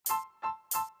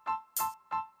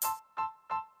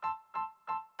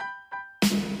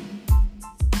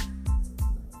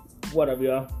What up,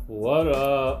 y'all? What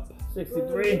up?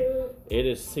 63. It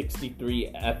is 63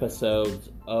 episodes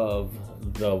of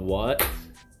the what?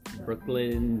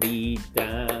 Brooklyn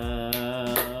Beatdown.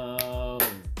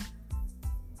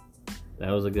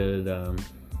 That was a good,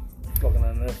 Fucking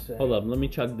on this. Hold up, let me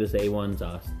chug this A1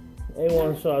 sauce.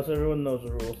 A1 sauce, everyone knows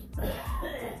the rules.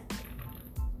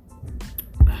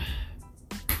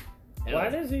 Why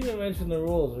does he even mention the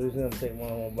rules if he's gonna take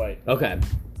one bite? Okay.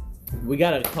 We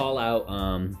gotta call out,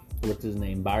 what's his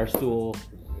name? Barstool.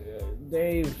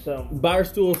 Dave, something.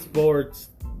 Barstool Sports,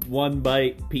 one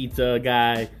bite pizza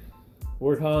guy.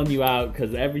 We're calling you out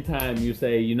because every time you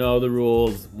say you know the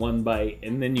rules, one bite,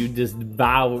 and then you just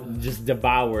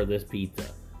devour this pizza.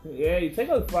 Yeah, you take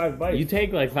like 5 bites. You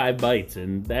take like 5 bites,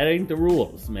 and that ain't the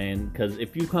rules, man. Because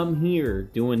if you come here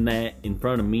doing that in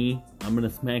front of me, I'm gonna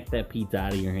smack that pizza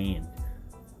out of your hand.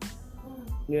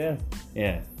 Yeah.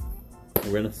 Yeah.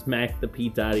 We're gonna smack the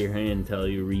pizza out of your hand until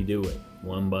you redo it.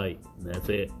 One bite, and that's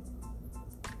it.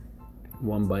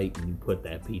 One bite, and you put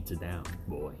that pizza down,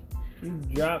 boy. You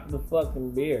dropped the fucking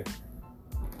beer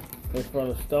in front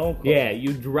of Stone Cold. Yeah,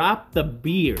 you dropped the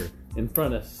beer in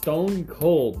front of Stone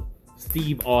Cold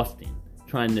Steve Austin,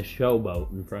 trying to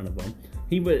showboat in front of him.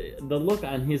 The look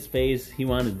on his face, he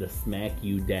wanted to smack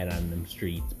you dead on them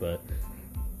streets, but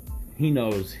he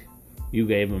knows you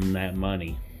gave him that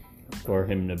money for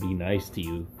him to be nice to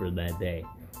you for that day,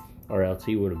 or else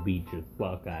he would have beat the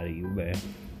fuck out of you, man.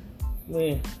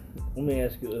 Let me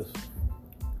ask you this.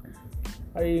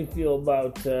 How do you feel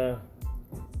about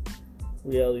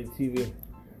reality TV?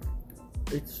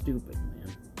 It's stupid,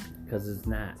 man, because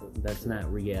that's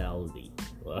not reality.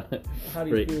 How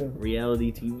do you feel?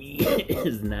 Reality TV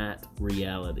is not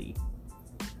reality.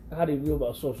 How do you feel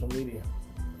about social media?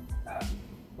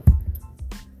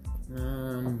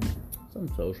 Some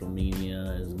social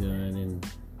media is good in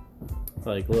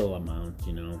like little amounts,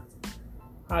 you know.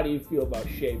 How do you feel about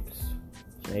shapes?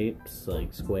 Shapes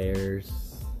like squares,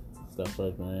 stuff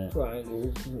like that.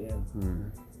 Triangles, yeah.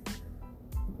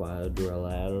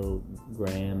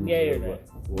 Quadrilograms. Yeah,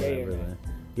 whatever that.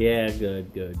 Yeah,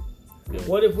 good.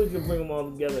 What if we could bring them all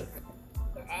together?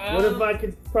 What if I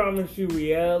could promise you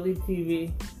reality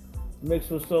TV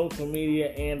mixed with social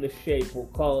media and the shape? We'll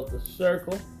call it the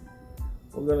circle.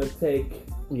 We're gonna take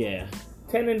 10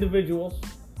 individuals.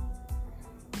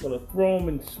 We're gonna throw them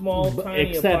in small,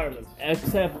 tiny apartments.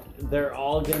 Except they're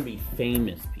all gonna be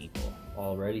famous people,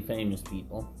 already famous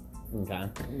people. Okay.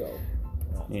 No.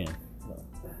 Yeah. No.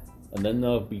 And then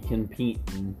they'll be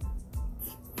competing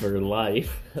for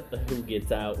life. Who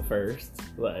gets out first?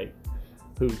 Like,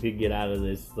 who could get out of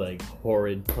this like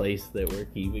horrid place that we're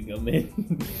keeping them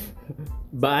in?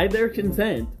 By their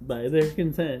consent.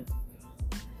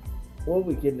 What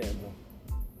we kidnap them?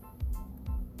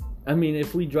 I mean,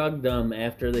 if we drugged them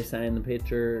after they signed the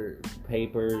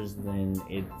papers, then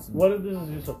it's... What if this is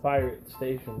just a pirate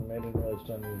station? They didn't really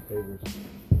sign these papers.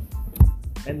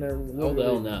 And they're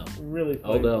they'll know. Really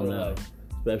they'll know. Life.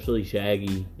 Especially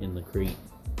Shaggy in the creek.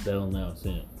 They'll know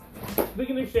soon.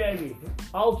 Speaking of Shaggy,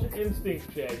 Ultra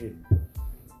Instinct Shaggy.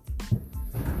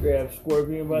 Grab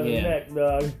Scorpion by the neck,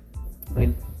 dog.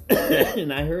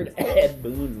 And I heard Ed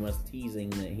Boon was teasing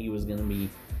that he was going to be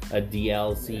a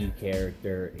DLC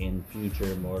character in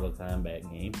future Mortal Kombat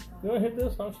game. You want to hit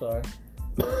this? I'm sorry.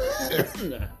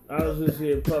 I was just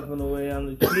here puffing away on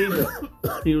the cheeser.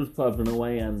 He was puffing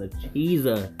away on the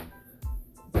cheeser.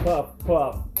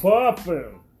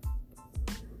 Puffing.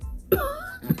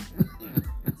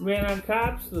 Man, on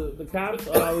cops, the cops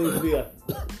always be a...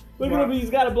 Look at him, he's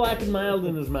got a black and mild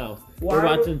in his mouth. We're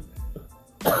watching...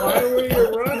 Why were you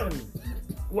running?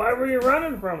 Why were you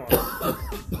running from him?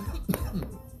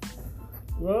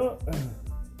 Well,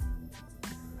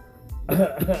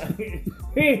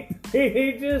 he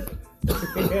just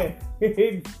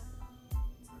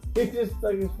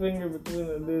stuck his finger between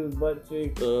the dude's butt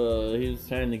cheek. He was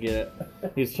trying to get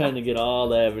all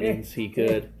the evidence he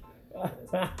could.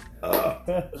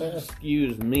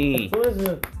 Excuse me.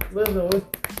 Listen.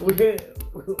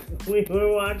 We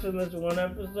were watching this one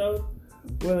episode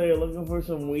where they were looking for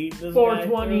some weed.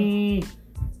 420.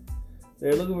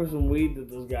 They're looking for some weed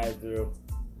that this guy threw,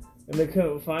 and they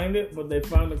couldn't find it, but they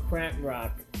found a crack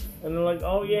rock. And they're like,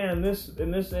 "Oh yeah, in this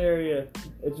area,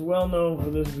 it's well known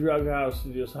for this drug house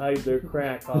to just hide their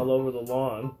crack all over the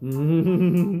lawn."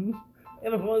 And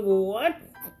I'm like, "What?"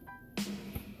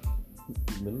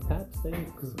 Them cops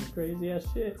think some crazy ass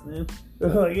shit, man. They're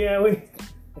like, "Yeah,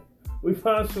 we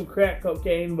found some crack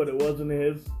cocaine, but it wasn't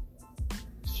his."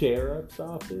 Sheriff's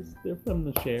office. They're from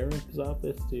the sheriff's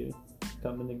office too,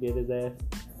 coming to get his ass.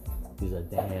 He's like,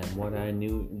 damn, what I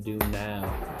do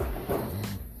now?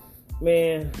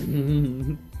 Man,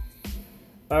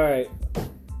 Alright.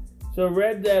 So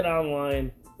Red Dead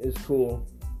Online is cool.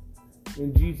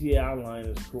 And GTA Online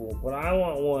is cool. But I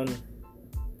want one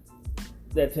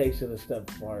that takes it a step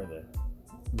farther.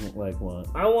 Like what?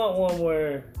 I want one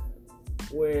where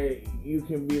you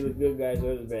can be the good guys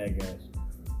or the bad guys.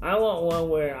 I want one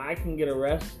where I can get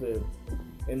arrested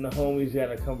and the homies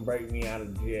gotta come break me out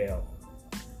of jail.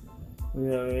 You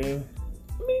know what I mean?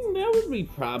 I mean, that would be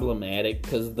problematic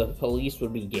because the police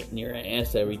would be getting your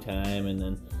ass every time, and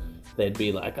then they'd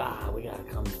be like, we gotta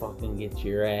come fucking get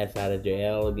your ass out of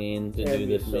jail again to do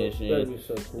this mission. That'd be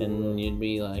so cool. And you'd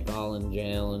be like all in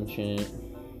jail and shit.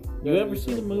 You ever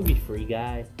see the movie Free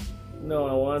Guy? No,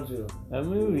 I want to. That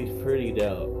movie's pretty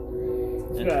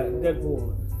dope. It's got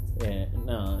Deadpool. Yeah,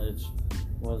 no, it's,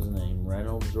 what's his name?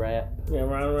 Reynolds Rap? Yeah,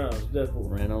 Ryan Reynolds, Deadpool.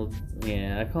 Reynolds,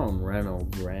 yeah, I call him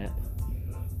Reynolds Rap.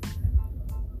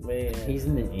 Man. He's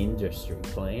in the industry,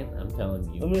 Clint. I'm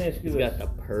telling you. Let me ask you He's this. got the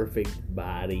perfect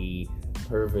body,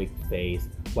 perfect face.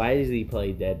 Why does he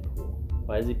play Deadpool?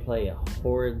 Why does he play a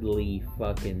horridly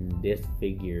fucking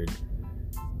disfigured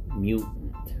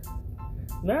mutant?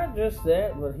 Not just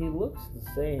that, but he looks the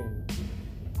same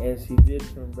as he did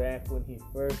from back when he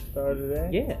first started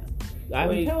acting. Yeah.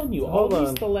 I'm telling you, all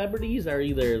these celebrities are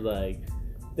either like,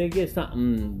 they get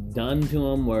something done to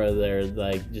them where they're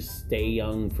like, just stay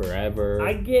young forever.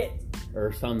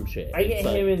 Or some shit. I get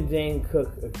him and Dane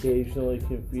Cook occasionally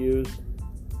confused.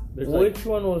 Which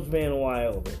one was Van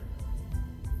Wilder?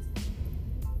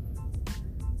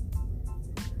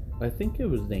 I think it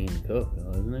was Dane Cook,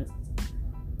 wasn't it?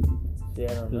 See,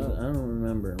 I don't know. I don't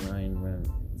remember Ryan Reynolds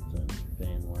and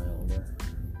Van Wilder.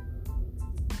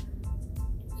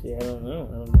 See, I don't know.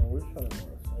 I don't know which one it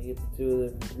was. I get the two of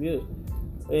them confused.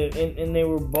 And they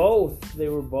were both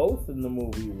in the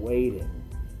movie Waiting.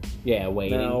 Yeah,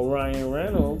 Waiting. Now Ryan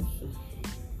Reynolds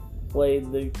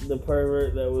played the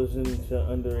pervert that was into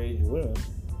underage women.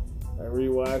 I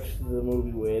rewatched the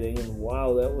movie Waiting, and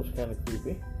wow, that was kind of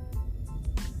creepy.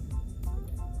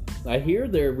 I hear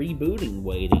they're rebooting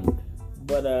Waiting.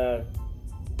 But yeah,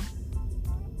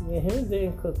 him and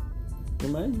Dan Cook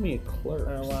reminds me of Clerks.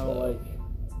 I want to like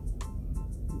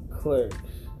Clerks.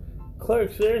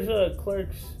 Clerks. There's a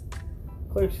Clerks.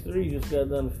 Clerks 3 just got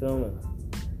done filming.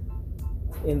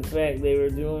 In fact, they were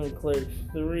doing Clerks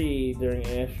 3 during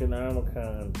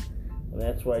Astronomicon, and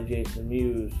that's why Jason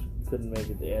Mewes couldn't make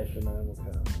it to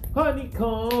Astronomicon.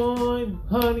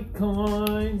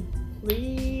 Honeycoin,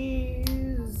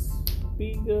 please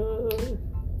be good.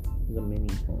 The mini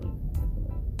coin.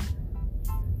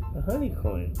 A honey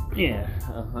coin. Yeah,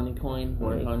 a honey coin.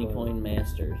 We're honey coin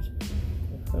masters.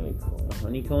 A honey coin. A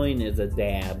honey coin is a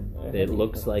dab that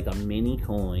looks like a mini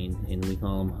coin, and we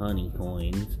call them honey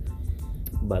coins.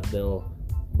 But they'll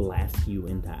blast you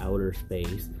into outer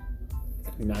space.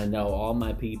 And I know all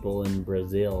my people in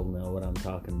Brazil know what I'm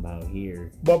talking about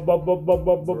here. Brazil.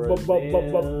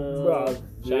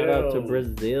 Shout out to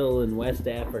Brazil and West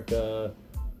Africa.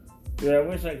 Yeah, I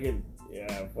wish I could.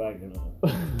 Yeah, fucking.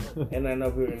 And I know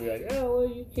people are gonna be like, "Oh, well,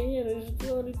 you can. It's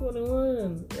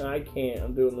 2021." I can't.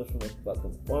 I'm doing this from my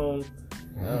fucking phone.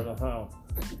 I don't know how,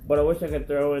 but I wish I could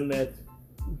throw in that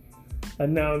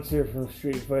announcer from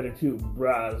Street Fighter 2,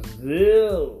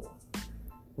 Brazil.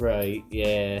 Right?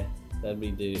 Yeah, that'd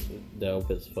be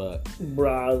dope as fuck.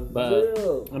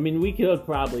 Brazil. But, I mean, we could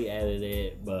probably edit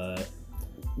it, but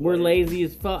we're lazy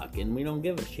as fuck and we don't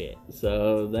give a shit.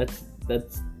 So that's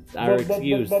our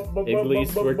excuse. At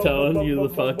least we're telling you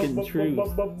the fucking truth.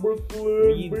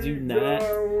 We do not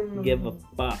give a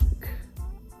fuck.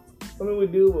 I mean, we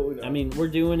do, but we don't. I mean, we're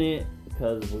doing it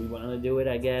because we want to do it,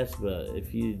 I guess. But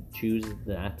if you choose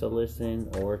not to listen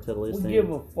or to listen, we give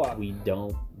a fuck. We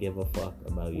don't give a fuck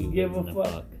about you. We give a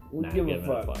fuck. We give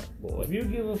a fuck. Boy. If you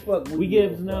give a fuck, we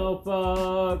gives no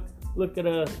fuck. Look at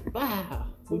us. Wow.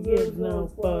 We gives no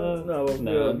fuck.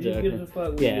 No, I'm joking.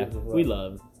 Yeah, we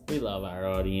love our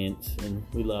audience, and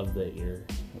we love that your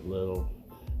little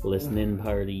listening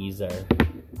parties are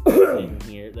in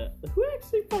here. Who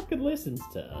actually fucking listens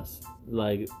to us?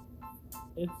 Like,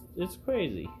 it's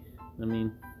crazy. I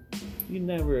mean, you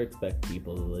never expect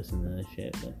people to listen to this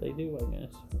shit, but they do, I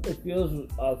guess. It feels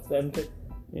authentic.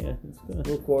 Yeah, it's good.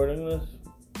 Recording this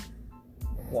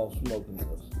while smoking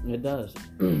this. It does.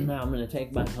 Now I'm gonna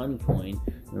take my honey coin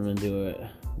and I'm gonna do it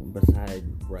beside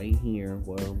right here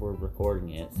where we're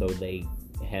recording it, so they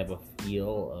have a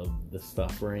feel of the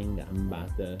suffering I'm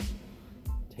about to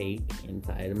take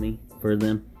inside of me for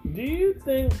them. Do you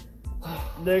think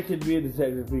there could be a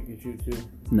Detective Pikachu too?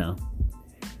 No.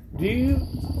 Do you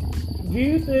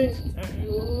think?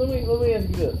 Let me ask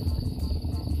you this.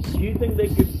 Do you think they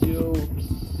could do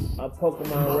a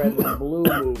Pokemon Red and Blue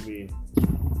movie,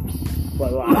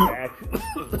 but live action.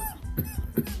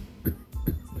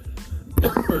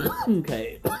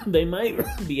 Okay, they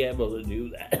might be able to do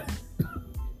that.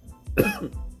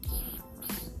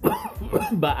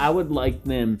 But I would like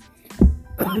them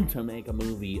to make a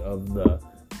movie of the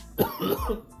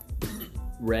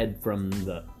Red from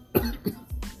the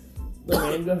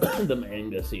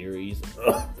manga series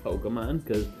of Pokemon,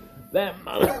 because that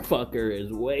motherfucker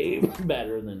is way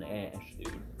better than Ash,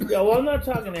 dude. Yeah, well, I'm not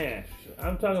talking Ash.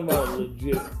 I'm talking about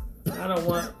legit. I don't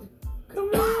want. Come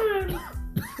on!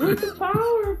 With the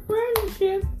power of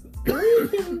friendship, we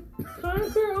can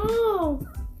conquer all.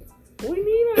 We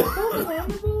need our Pokemon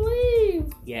to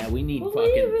believe. Yeah, we need believe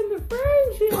fucking. in the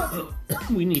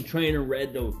friendship. We need Trainer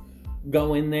Red to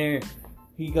go in there.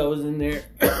 He goes in there,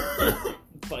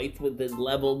 fights with his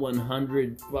level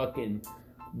 100 fucking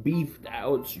beefed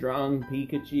out strong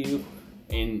Pikachu,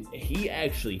 and he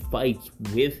actually fights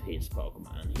with his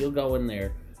Pokemon. He'll go in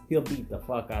there. He'll beat the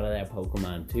fuck out of that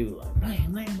Pokemon too. Like,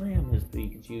 blam, his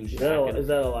Pikachu. Is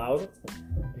that allowed?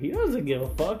 He doesn't give a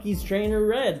fuck. He's Trainer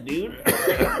Red, dude.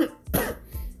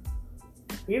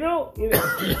 You know,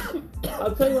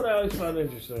 I'll tell you what I always found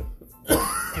interesting.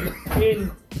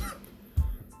 In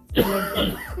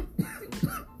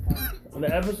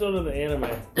the episode of the anime.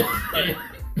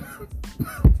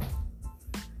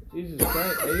 Jesus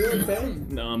Christ, are you okay?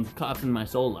 No, I'm coughing my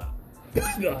soul out.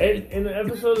 In the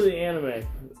episode of the anime,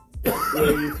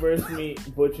 where you first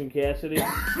meet Butch and Cassidy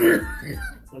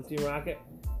on Team Rocket,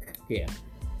 Yeah.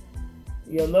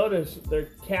 you'll notice they're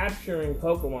capturing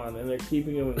Pokemon and they're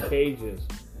keeping them in cages.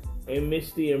 And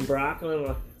Misty and Brock are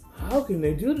like, how can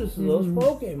they do this to those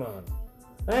Pokemon?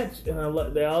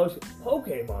 They always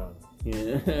Pokemon.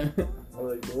 Yeah.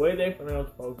 Like, the way they pronounce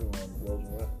Pokemon blows me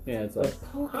away. Yeah, it's like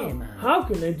Pokemon. How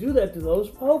can they do that to those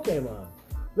Pokemon?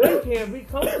 They can't be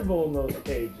comfortable in those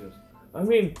cages. I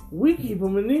mean, we keep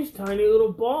them in these tiny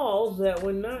little balls that,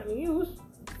 when not in use,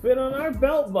 fit on our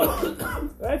belt buckle.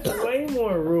 That's way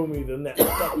more roomy than that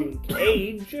fucking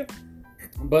cage.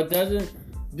 But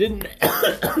didn't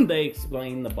they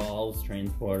explain the balls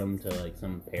transport them to like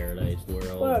some paradise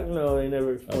world? Fuck no, they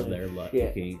never explained of their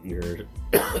shit. or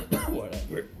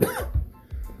whatever.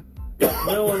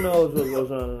 No one knows what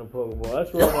goes on in a Pokeball.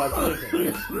 That's Robot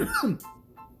Chicken.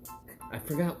 I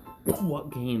forgot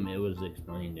what game it was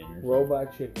explained in.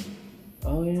 Robot Chicken.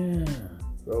 Oh yeah,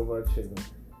 Robot Chicken.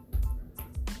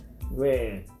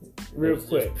 Man, real there's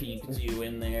quick. Just Pikachu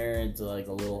in there. It's like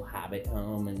a little hobbit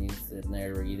home, and he's sitting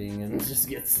there reading, and just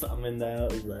gets summoned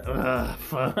out. He's like,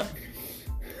 fuck.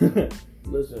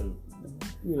 Listen,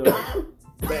 you know,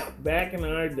 back in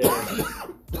our day,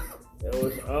 it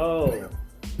was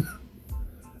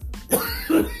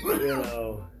you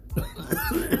know,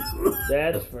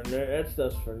 that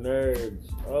stuff's for nerds.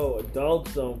 Oh,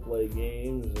 adults don't play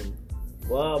games and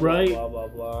blah blah Right. blah blah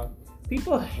blah.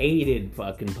 People hated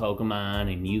fucking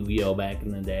Pokemon and Yu-Gi-Oh back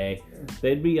in the day.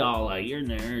 They'd be all like, "You're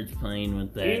nerds playing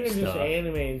with that Even stuff." just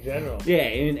anime in general. Yeah,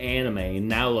 in anime. And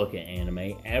now look at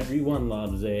anime. Everyone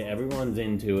loves it. Everyone's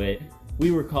into it.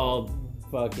 We were called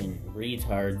fucking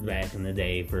retards back in the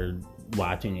day for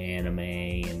watching anime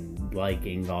and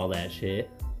liking all that shit.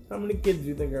 How many kids do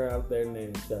you think are out there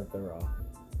named Sephiroth?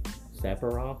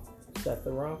 Sephiroth?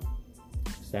 Sephiroth?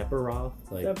 Sephiroth?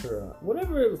 Like, Sephiroth.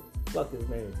 Whatever the fuck his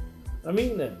name is. I'm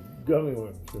eating that gummy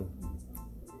worm too.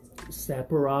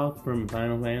 Sephiroth from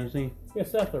Final Fantasy? Yeah,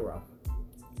 Sephiroth.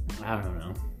 I don't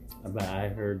know. But I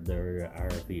heard there are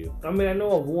a few. I mean, I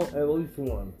know of one, at least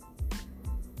one.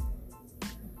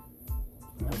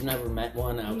 I've never met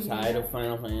one outside of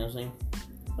Final Fantasy.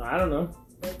 I don't know.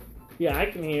 Yeah, I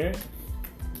can hear it.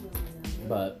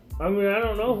 But I mean, I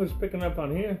don't know if it's picking up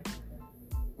on here.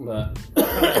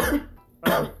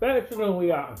 Unfortunately, we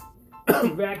are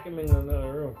vacuuming in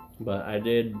another room. But I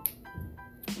did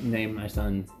name my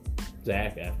son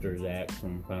Zach after Zach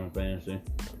from Final Fantasy.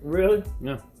 Really?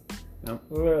 Yeah. No.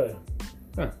 Really?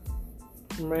 Huh.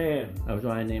 Man. That was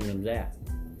why I named him Zach.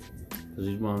 Because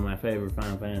he's one of my favorite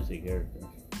Final Fantasy characters.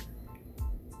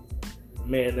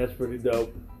 Man, that's pretty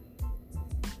dope.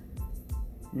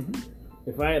 Mm-hmm.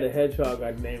 If I had a hedgehog,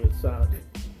 I'd name it Sonic.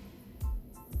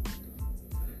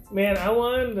 Man, I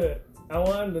wanted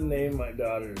to name my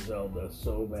daughter Zelda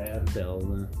so bad.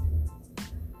 Zelda.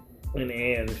 And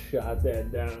Anne shot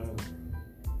that down.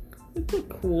 It's a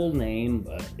cool name,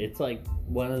 but it's like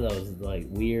one of those like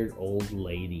weird old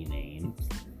lady names.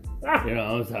 You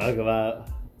know what I'm talking about?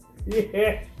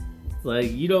 Yeah. It's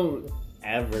like you don't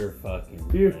ever fucking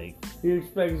like. You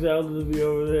expect Zelda to be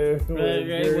over there?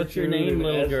 Right, what's your name,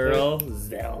 little girl?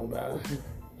 Zelda.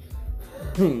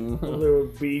 Little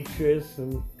Beatrice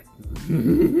and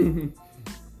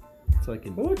It's like a...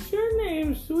 What's your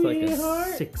name,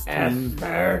 sweetheart? It's like a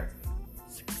Esther.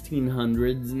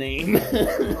 1600s name.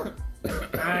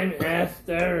 I'm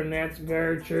Esther, and that's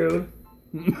Gertrude.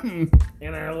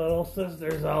 And our little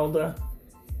sister Zelda.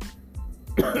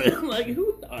 Like,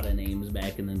 who thought of names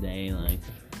back in the day? Like,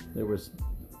 there was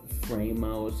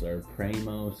Framos or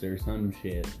Pramos or some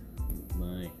shit.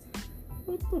 Like,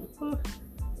 what the fuck?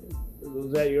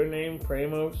 Was that your name,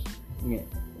 Pramos? Yeah,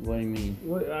 what do you mean?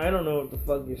 What? I don't know what the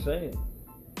fuck you're saying.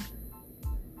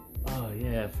 Oh,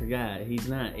 yeah, I forgot. He's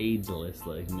not ageless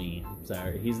like me.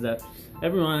 Sorry. He's the...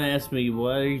 Everyone asks me,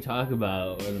 what are you talking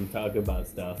about? When I'm talking about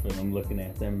stuff, and I'm looking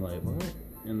at them like, what?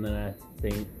 And then I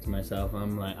think to myself,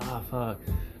 I'm like, oh, fuck.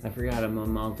 I forgot I'm a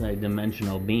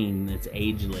multi-dimensional being that's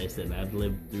ageless, and I've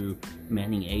lived through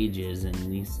many ages, and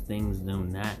these things do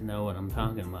not know what I'm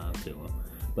talking about to them.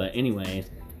 But anyways,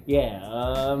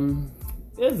 yeah,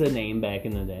 it was a name back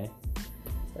in the day.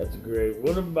 That's great.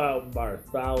 What about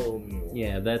Bartholomew?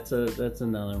 Yeah, that's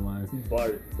another one.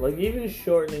 Bart. Like, even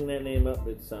shortening that name up,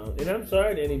 it sounds... And I'm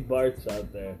sorry to any Barts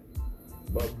out there,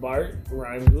 but Bart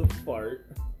rhymes with fart.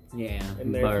 Yeah,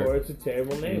 and therefore Bart. it's a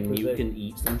terrible name. And you can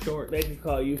eat some shorts. They can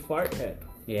call you Farthead.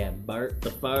 Yeah, Bart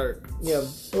the Fart. Yeah,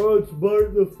 oh, it's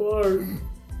Bart the Fart.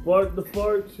 Bart the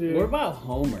Fart's here. What about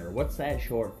Homer? What's that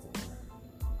short for?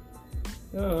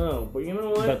 I don't know, but you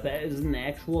know what? But that is an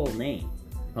actual name.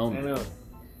 Homer. I know.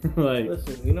 Like,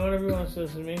 listen, you know what everyone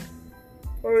says to me?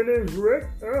 Oh, your name's Rick?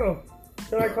 Oh,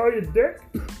 can I call you Dick?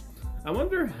 I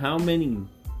wonder how many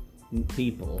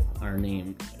people are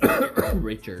named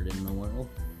Richard in the world.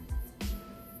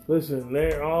 Listen,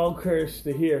 they're all cursed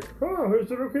to hear. Oh,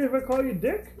 is it okay if I call you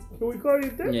Dick? Can we call you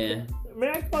Dick? Yeah.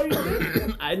 May I call you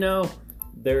Dick? I know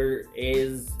there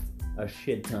is a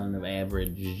shit ton of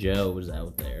average Joes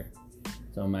out there.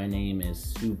 So my name is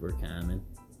super common.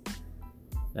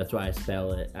 That's why I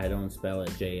spell it. I don't spell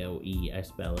it J-O-E. I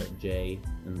spell it J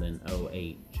and then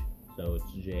O-H. So it's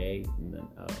J and then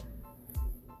O.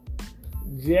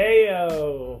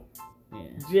 J-O. Yeah.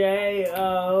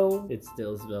 J-O. It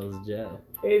still spells Joe.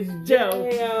 It's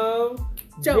J-O.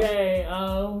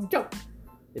 J-O. Joe.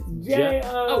 It's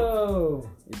J-O.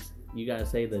 It's, you gotta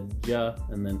say the J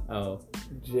and then O.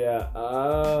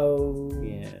 J-O.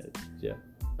 Yeah, it's J.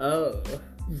 O.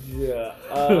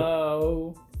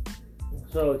 J-O.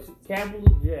 So it's capital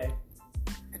J.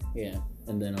 Yeah,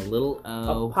 and then a little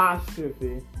O.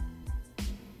 Apostrophe.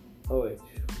 O-H.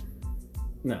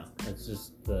 No, it's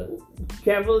just the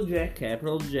capital J.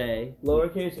 Capital J.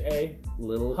 Lowercase a.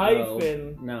 Little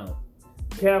hyphen. O. No.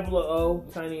 Capital O.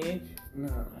 Tiny H.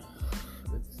 No.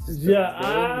 It's J.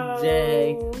 Big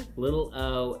J. Little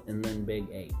O. And then big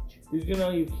H. Did you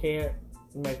know you can't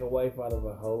make a wife out of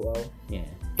a ho-oh? Yeah.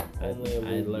 Only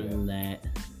I learned that.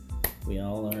 We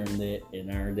all learned it in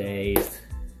our days.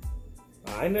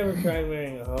 I never tried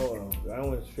marrying a ho-oh. I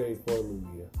went straight for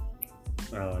Lugia.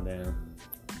 Oh, damn.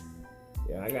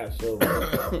 Yeah, I got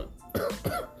silver.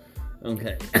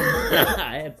 Okay.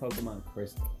 I had Pokemon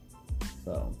Crystal.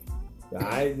 So.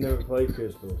 I never played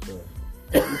Crystal, so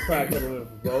you probably could have went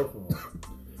for both of them.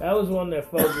 That was one that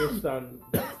focused on...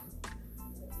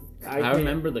 I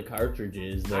remember the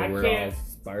cartridges that were all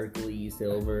sparkly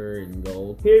silver and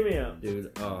gold. Hear me out.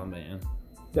 Dude, oh man.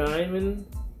 Diamond,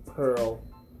 Pearl,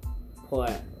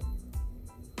 Platinum.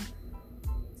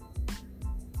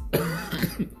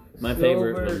 My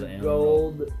favorite was Emerald.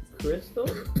 Gold, Crystal.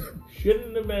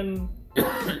 Shouldn't have been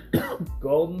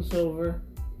gold and silver,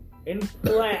 and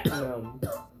platinum,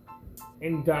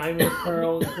 and diamond,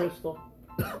 pearl, and crystal.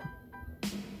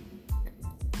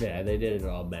 Yeah, they did it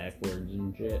all backwards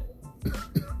and shit.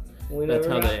 That's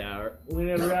how they are. We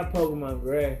never got Pokemon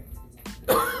Gray.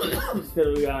 Instead,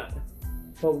 we got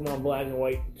Pokemon Black and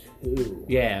White 2.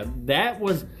 Yeah, that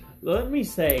was... Let me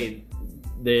say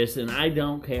this, and I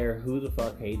don't care who the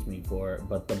fuck hates me for it,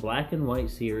 but the Black and White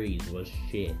series was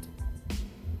shit.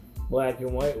 Black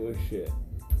and White was shit.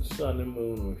 Sun and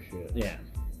Moon was shit. Yeah.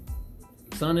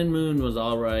 Sun and Moon was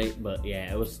alright, but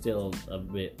yeah, it was still a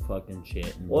bit fucking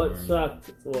shit. What sucked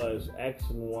was X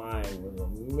and Y was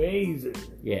amazing.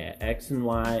 Yeah, X and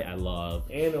Y I love.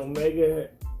 And Omega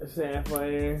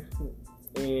Sapphire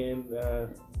and I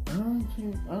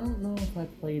don't know if I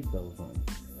played those ones.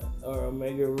 Or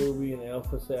Omega Ruby and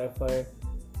Alpha Sapphire.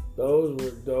 Those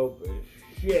were dope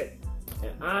as shit.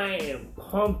 And I am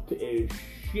pumped as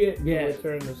shit to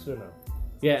return to Sinnoh.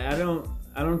 Yeah,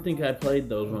 I don't think I played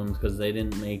those ones because they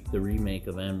didn't make the remake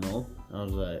of Emerald. I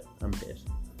was like, I'm pissed.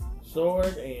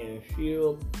 Sword and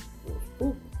Shield was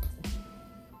poop.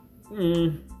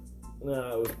 No,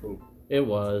 it was poop. It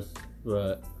was,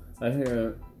 but I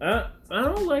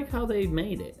don't like how they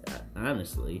made it,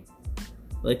 honestly.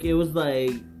 Like, it was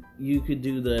like, you could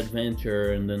do the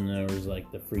adventure, and then there was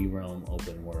like the free roam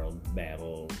open world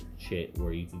battle shit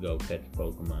where you could go catch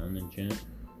Pokemon and shit.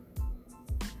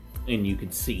 And you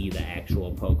could see the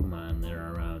actual Pokemon that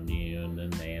are around you, and then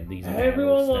they have these.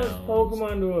 Everyone wants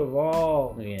Pokemon to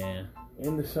evolve. Yeah.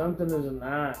 Into something is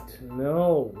not.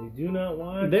 No, we do not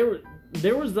want.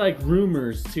 There was like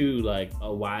rumors too, like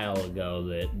a while ago,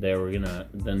 that they were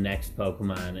the next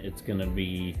Pokemon, it's gonna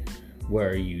be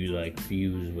where you like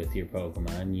fuse with your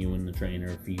Pokemon. You and the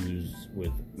trainer fuse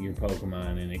with your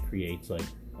Pokemon, and it creates like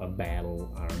a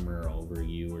battle armor over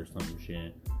you or some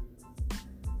shit.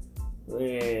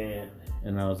 Yeah.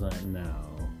 And I was like, no.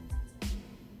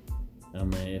 I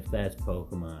mean, if that's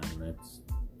Pokemon,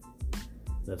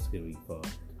 that's gonna be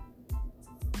fucked.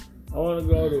 I want to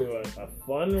go to a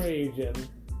fun region.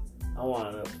 I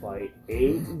want to fight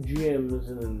 8 gyms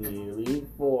in the Elite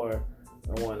Four.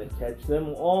 I want to catch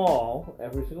them all,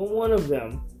 every single one of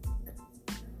them.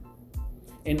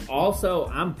 And also,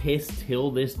 I'm pissed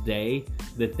till this day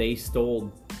that they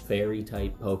stole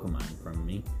fairy-type Pokemon from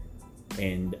me.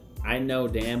 And I know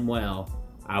damn well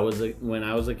when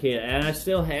I was a kid, and I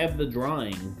still have the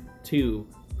drawing to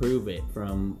prove it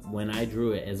from when I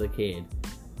drew it as a kid,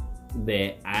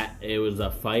 that it was a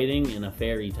fighting and a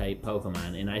fairy type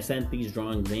Pokemon, and I sent these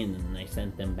drawings in, and they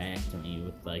sent them back to me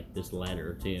with like this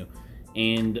letter too,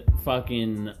 and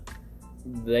fucking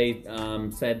they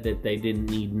said that they didn't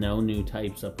need no new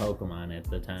types of Pokemon at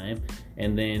the time,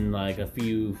 and then like a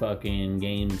few fucking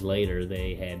games later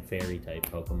they had fairy type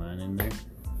Pokemon in there.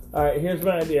 Alright, here's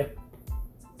my idea.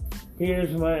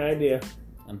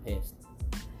 I'm pissed.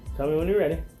 Tell me when you're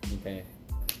ready. Okay.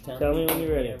 Tell me when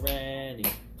you're ready.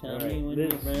 Tell me when you're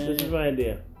ready. This is my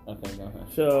idea. Okay, go ahead.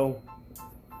 So,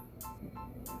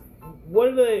 what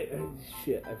are they...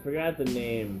 Shit, I forgot the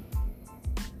name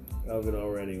of it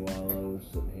already while I was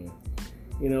sitting here.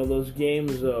 You know, those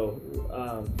games, though.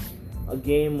 A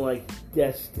game like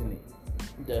Destiny.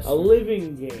 A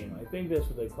living game. I think that's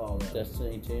what they call it.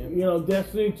 Destiny 2? You know,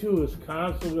 Destiny 2 is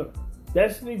constantly...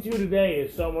 Destiny 2 today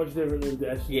is so much different than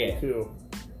Destiny 2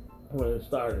 when it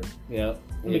started. Yep.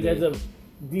 Because of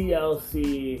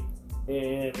DLC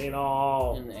and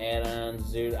all. And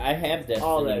add-ons, dude. I have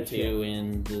Destiny 2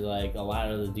 and like a lot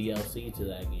of the DLC to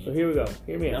that game. So here we go.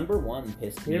 Hear me out. Number 1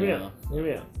 pissed me off. Hear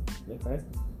me out. Okay.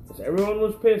 So everyone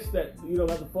was pissed that you don't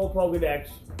got the full Pokedex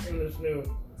in this new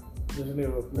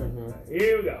Mm-hmm.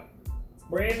 Here we go.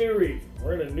 Brand new region.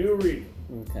 We're in a new region.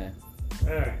 Okay.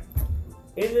 Alright.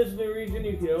 In this new region,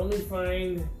 you can only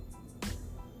find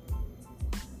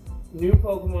new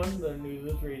Pokemon that are new to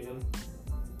this region.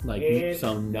 Like,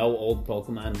 no old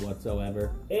Pokemon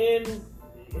whatsoever. And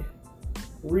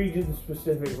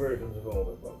region-specific versions of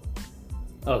older Pokemon.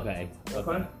 Okay.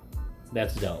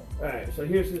 That's dope. Alright, so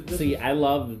here's... I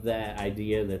love that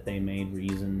idea that they made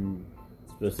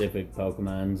region-specific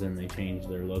Pokemons and they changed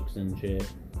their looks and shit.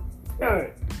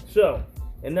 Alright, so,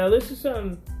 and now this is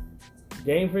something...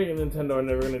 Game Freak and Nintendo are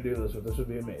never going to do this, but this would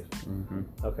be amazing. Mm-hmm.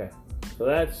 Okay, so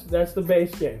that's the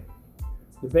base game.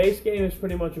 The base game is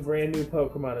pretty much a brand new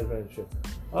Pokemon adventure.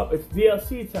 It's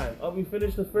DLC time. We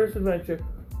finished the first adventure.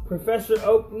 Professor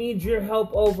Oak needs your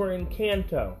help over in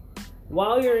Kanto.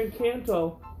 While you're in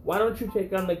Kanto, why don't you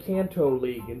take on the Kanto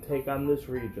League and take on this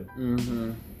region?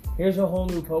 Mm-hmm. Here's a whole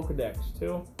new Pokedex,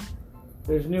 too.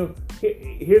 Here's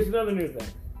another new thing.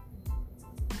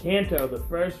 Kanto, the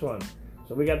first one.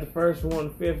 So we got the first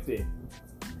 150.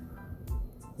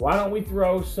 Why don't we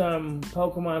throw some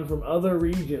Pokemon from other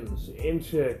regions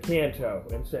into Kanto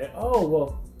and say, oh,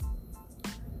 well,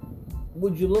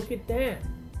 would you look at that?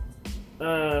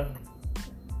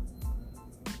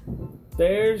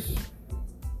 There's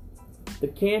the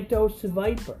Kanto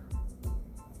Seviper.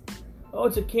 Oh,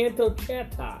 it's a Kanto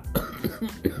Chatot.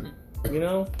 You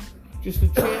know? Just a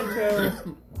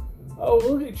Kanto. Oh,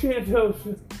 look at Kanto.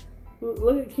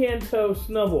 Look at Kanto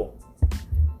Snubble.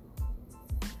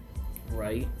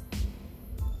 Right.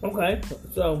 Okay,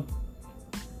 so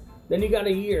then you got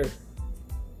a year.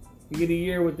 You get a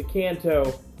year with the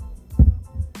Kanto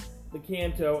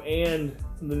and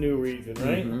the new region,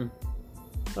 right?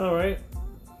 Mm-hmm. All right.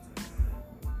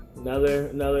 Another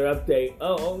update.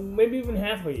 Oh, maybe even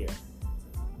half a year.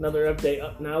 Another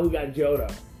update. Now we got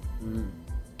Johto. Mm.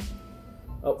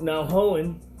 Oh, now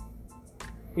Hoenn.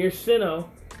 Here's Sinnoh.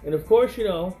 And of course, you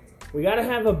know, we got to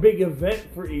have a big event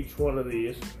for each one of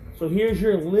these. So here's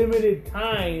your limited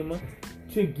time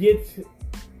to get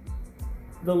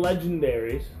the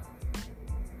legendaries.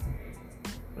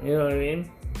 You know what I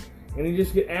mean? And you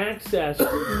just get access,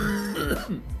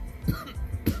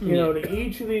 you know, to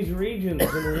each of these regions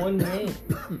in one game.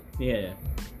 Yeah.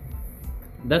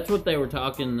 That's what they were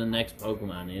talking. The next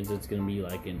Pokemon is. It's gonna be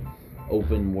like an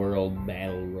open world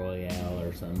battle royale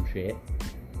or some shit.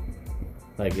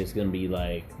 Like it's gonna be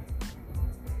like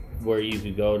where you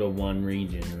could go to one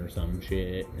region or some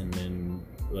shit, and then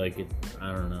like it.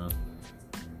 I don't know.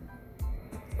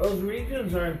 Those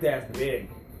regions aren't that big.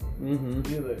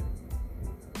 Either.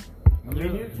 I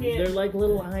mean, you can't. They're like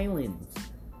little islands.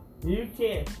 You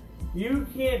can't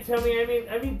tell me.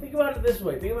 I mean, think about it this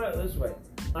way.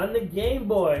 On the Game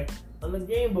Boy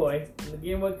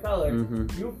Color,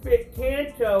 you fit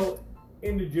Kanto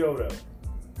into Johto.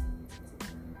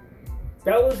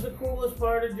 That was the coolest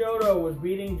part of Johto, was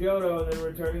beating Johto and then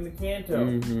returning to Kanto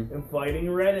and fighting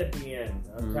Red at the end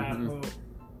on top of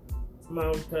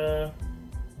Mount.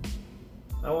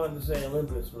 I wanted to say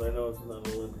Olympus, but I know it's not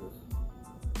Olympus.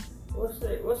 What's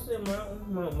the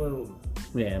mountain? Mount Moon.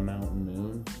 Yeah, Mountain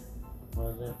Moon. What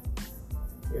is it?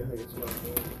 Yeah, I think it's Mount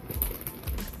Moon.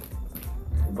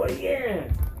 But yeah,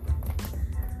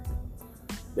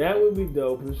 that would be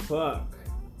dope as fuck.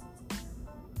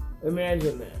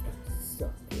 Imagine that.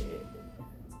 Suck it.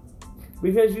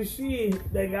 Because you see,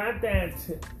 they got that.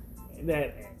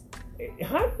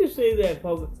 How do you say that?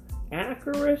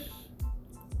 Arceus?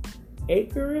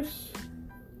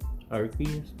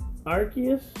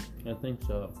 Arceus? I think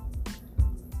so.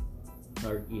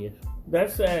 Arceus.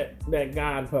 That's that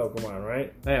god Pokemon,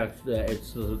 right? Yeah,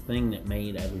 it's the thing that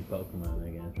made every Pokemon, I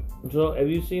guess. So, have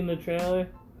you seen the trailer?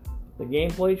 The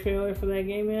gameplay trailer for that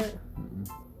game yet?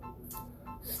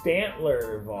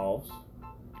 Stantler evolves.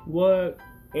 What?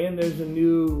 And there's a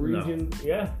new region. No.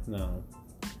 Yeah. No.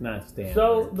 Not Stantler.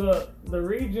 So, the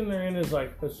region they're in is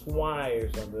like Hawaii or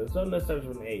something. Something that starts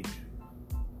with an H.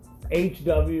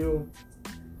 HW.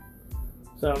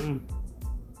 Something.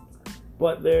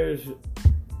 But there's...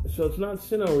 So it's not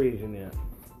Sinnoh region yet.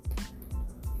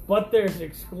 But there's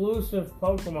exclusive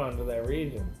Pokemon to that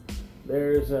region.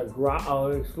 There's an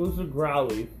exclusive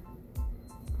Growlithe.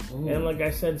 Ooh. And like I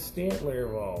said, Stantler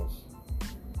evolves.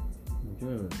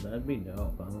 Dude, that'd be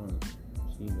dope. I want to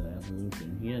see the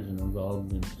evolution. He hasn't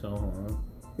evolved in so long.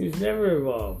 He's never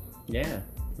evolved. Yeah,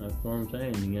 that's what I'm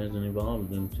saying. He hasn't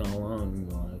evolved in so long.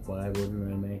 Like, why wouldn't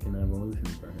they make an evolution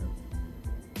for him?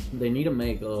 They need to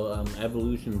make a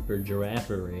evolution for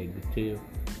Girafarig too.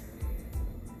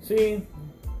 See,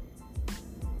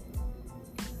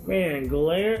 man,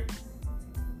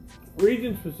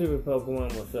 region-specific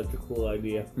Pokemon was such a cool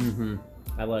idea.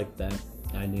 I like that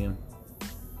idea.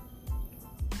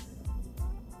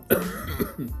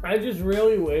 I just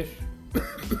really wish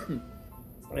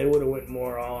they would have went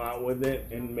more all out with it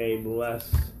and made less.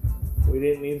 We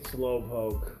didn't need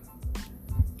Slowpoke.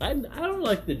 I don't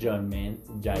like the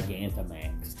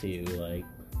Gigantamax too. Like,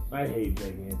 I hate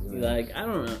Gigantamax. Like, I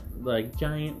don't know, like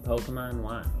giant Pokemon.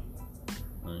 Why?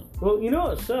 Like, well, you know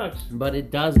it sucks. But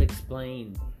it does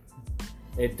explain.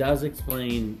 It does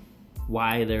explain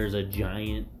why there's a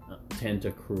giant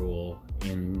Tentacruel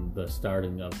in the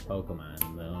starting of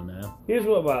Pokemon, though. Now, here's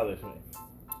what bothers me.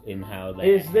 In how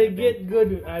they get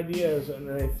good ideas and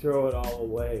then they throw it all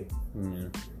away. Yeah.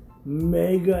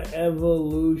 Mega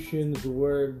evolutions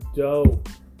were dope.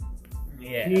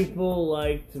 Yeah. People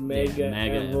liked mega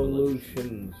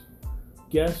evolutions.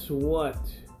 Guess what?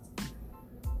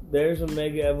 There's a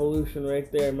mega evolution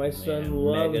right there. My son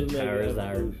loves mega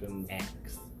evolutions.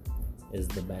 X is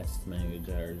the best Mega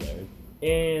Charizard.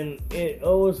 And it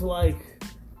was like...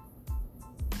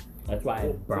 That's why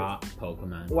I brought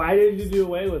Pokemon. Why did you do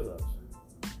away with those?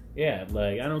 Yeah,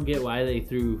 like, I don't get why they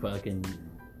threw fucking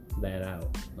that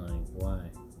out. Like, why?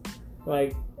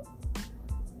 Like,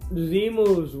 Z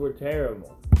moves were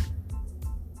terrible.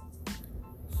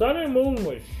 Sun and Moon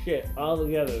was shit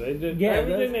altogether. They did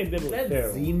everything they did was that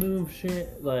terrible. Z move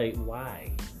shit, like,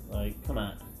 why? Like, come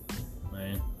on,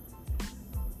 man.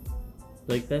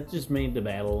 Like, that just made the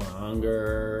battle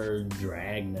longer,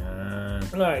 dragged on.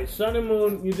 Alright, Sun and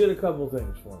Moon, you did a couple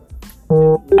things for me.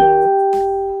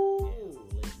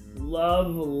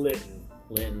 Love Litten.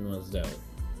 Litten was dope.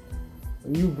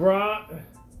 You brought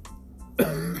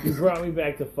me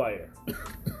back to fire.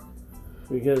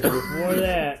 Because before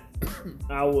that,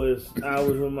 I was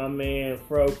with my man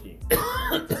Froakie.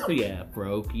 Yeah,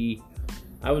 Froakie.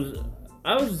 I was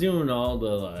doing all the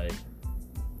like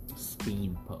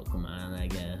speed Pokemon, I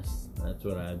guess. That's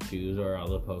what I'd choose, or all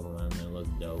the Pokemon that look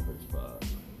dope as fuck.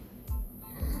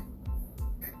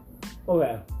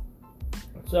 Okay.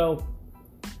 So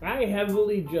I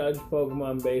heavily judge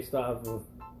Pokemon based off of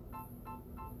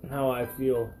how I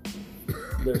feel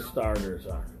their starters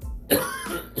are.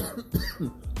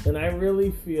 And I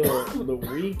really feel the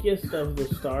weakest of the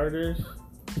starters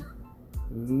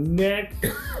next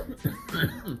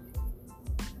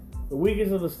The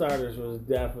weakest of the starters was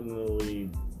definitely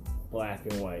Black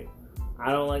and White.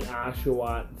 I don't like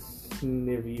Oshawott,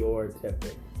 Snivy, or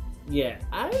Tippett. Yeah,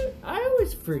 I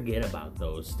always forget about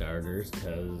those starters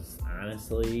because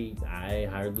honestly, I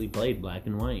hardly played Black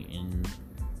and White, and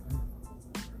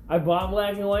I bought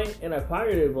Black and White and I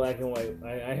pirated Black and White.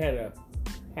 I had a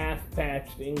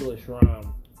half-patched English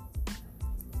ROM,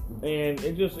 and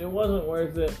it wasn't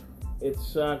worth it. It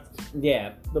sucked.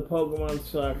 Yeah, the Pokemon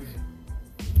sucked.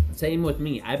 Same with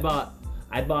me. I bought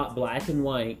Black and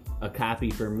White, a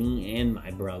copy for me and my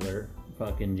brother,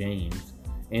 fucking James.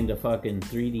 And a fucking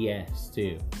 3DS,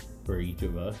 too, for each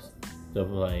of us to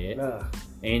play it.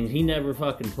 And he never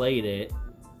fucking played it,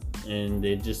 and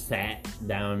it just sat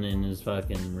down in his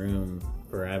fucking room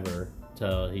forever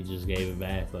till he just gave it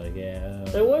back, like, yeah.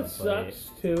 And what sucks,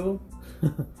 too,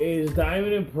 is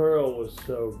Diamond and Pearl was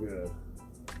so good.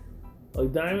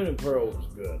 Like, Diamond and Pearl was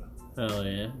good. Oh,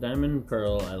 yeah. Diamond and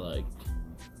Pearl, I liked.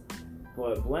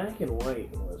 But Black and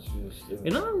White was just...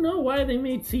 And I don't know why they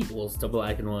made sequels to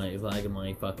Black and White. Black and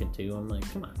White fucking 2. I'm like,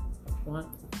 come on. What?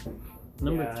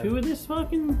 Number 2 of this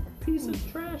fucking piece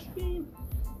of trash game?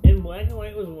 And Black and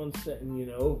White was one set in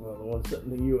Unova, the one set in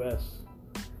the U.S.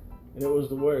 And it was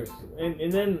the worst.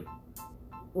 And then,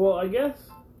 well, I guess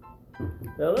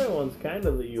the other one's kind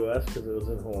of the U.S. because it was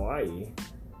in Hawaii.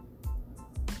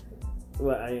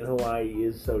 But I mean, Hawaii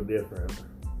is so different.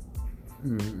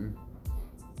 Mm-hmm.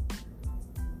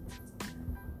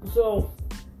 So,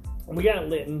 we got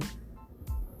Litten.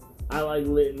 I like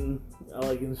Litten. I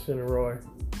like Incineroar.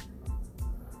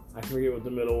 I forget what the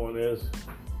middle one is.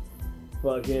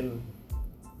 Fucking,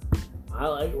 I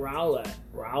like Rowlet.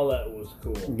 Rowlet was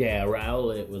cool. Yeah,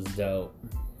 Rowlet was dope.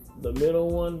 The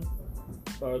middle one,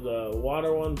 or the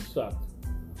water one, sucked.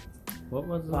 What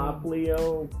was it?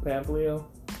 Paplio,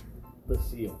 the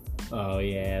seal. Oh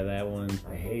yeah, that one.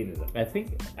 I hated it. I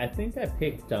think I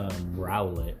picked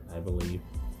Rowlet, I believe.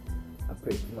 I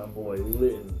picked my boy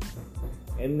Litten.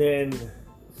 And then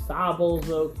Sobble's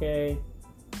okay.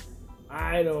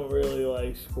 I don't really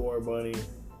like Spore Bunny.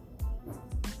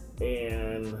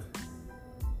 And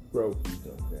Roki's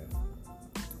okay.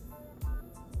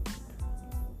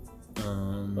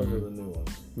 Those are the new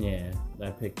ones. Yeah,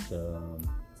 I picked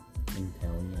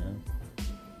Intellia.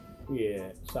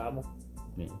 Yeah, Sobble?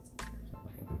 Yeah.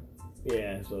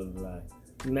 Yeah, so did I.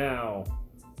 Now,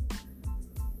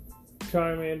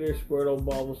 Charmander, Squirtle,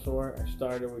 Bulbasaur. I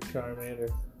started with Charmander.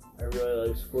 I really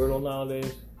like Squirtle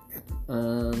nowadays.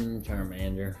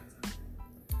 Charmander.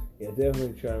 Yeah,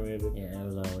 definitely Charmander. Yeah, it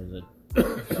was always a...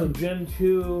 So Gen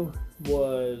 2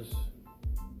 was...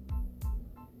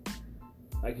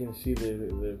 I can see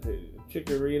the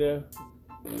Chikorita.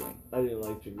 I didn't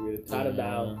like Chikorita.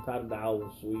 Totodile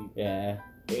was sweet. Yeah.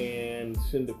 And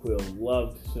Cyndaquil.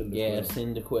 Loved Cyndaquil. Yeah,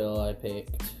 Cyndaquil I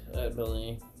picked, I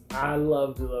believe. I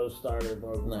loved those starter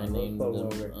Pokemon. I named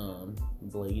them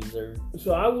Blazer.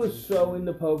 So I was so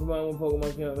into Pokemon when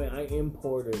Pokemon came out, man. I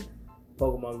imported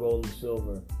Pokemon Gold and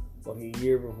Silver like a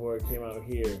year before it came out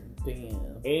here. Damn.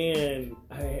 And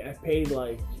I paid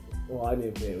I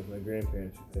didn't pay it. It was my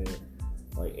grandparents who paid it.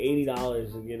 Like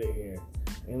 $80 to get it here.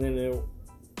 And then,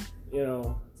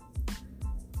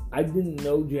 I didn't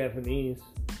know Japanese,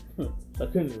 so I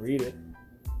couldn't read it.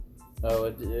 Oh,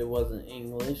 it wasn't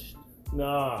English?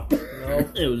 No.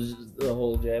 It was just the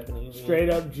whole Japanese. Straight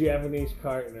up Japanese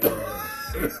carton. How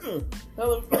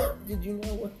the fuck did you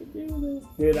know what to do then?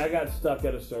 Dude, I got stuck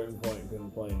at a certain point and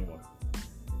couldn't play anymore.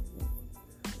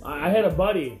 I had a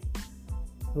buddy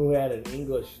who had an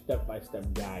English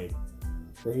step-by-step guide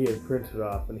that he had printed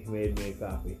off, and he made me a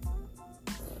copy.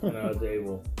 And I was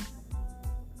able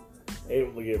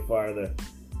to get farther.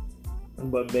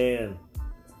 But man,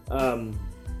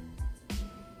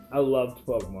 I loved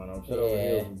Pokemon. I'm set over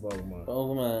heels with Pokemon.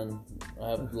 Pokemon,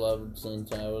 I've loved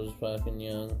since I was fucking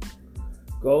young.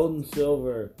 Gold and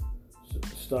Silver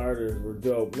starters were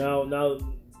dope. Now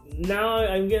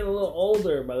I'm getting a little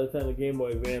older by the time the Game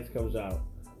Boy Advance comes out.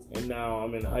 And now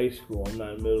I'm in high school. I'm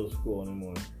not in middle school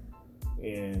anymore.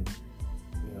 And,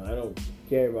 I don't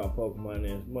care about Pokemon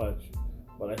as much.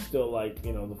 But I still like,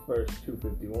 the first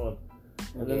 251.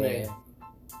 And then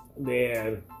they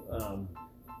had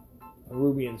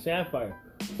Ruby and Sapphire.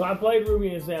 So I played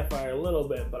Ruby and Sapphire a little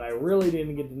bit, but I really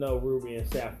didn't get to know Ruby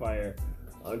and Sapphire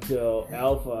until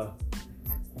Alpha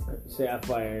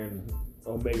Sapphire and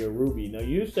Omega Ruby. Now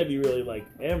you said you really liked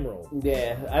Emerald.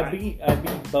 Yeah, I beat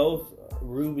both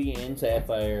Ruby and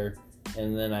Sapphire,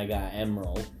 and then I got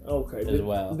Emerald. Okay, as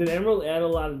well. Did Emerald add a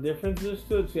lot of differences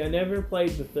to it? See, I never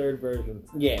played the third version.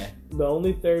 Yeah. The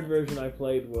only third version I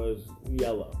played was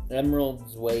Yellow.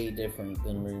 Emerald's way different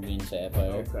than Ruby and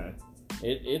Sapphire. Okay.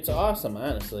 It's awesome,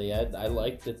 honestly. I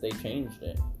like that they changed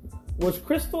it. Was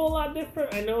Crystal a lot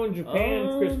different? I know in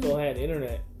Japan, Crystal had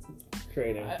internet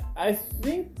trading. I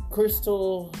think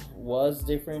Crystal was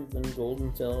different than Gold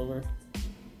and Silver.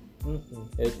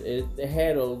 Mm-hmm. It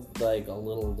had a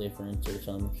little difference or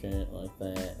some shit like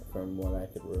that from what I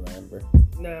could remember.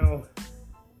 Now,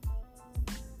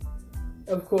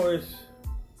 of course,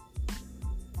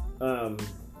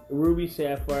 Ruby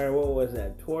Sapphire, what was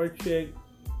that? Torchic,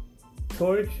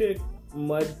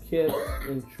 Mudkip,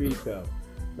 and Trico.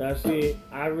 Now, see,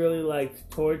 I really liked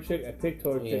Torchic. I picked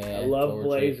Torchic. Yeah, I love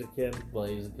Torchic.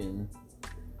 Blaziken.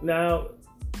 Now,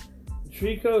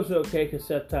 Trico's okay because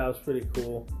Sceptile's pretty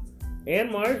cool.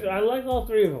 And Mars, I like all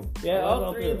three of them. Yeah,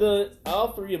 all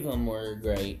three of them were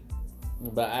great.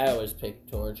 But I always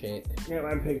picked Torchic. Yeah,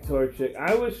 I picked Torchic.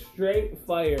 I was straight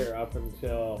fire up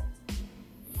until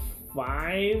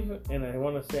 5, and I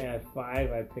want to say at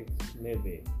 5 I picked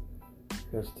Snivy.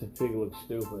 Because Tepig looks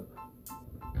stupid.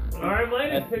 Or I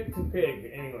might have picked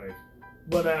Tepig, anyways.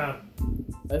 But, I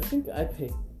think I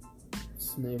picked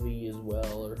Snivy as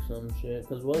well, or some shit.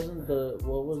 Because what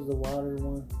was the water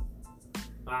one?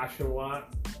 Oshawott.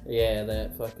 Yeah,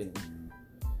 that fucking...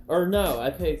 Or no, I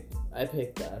picked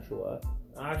Oshawott.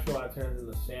 Oshawott turns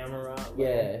into Samurott.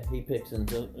 Yeah, he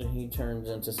turns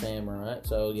into Samurott.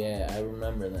 So yeah, I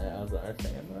remember that. I was like,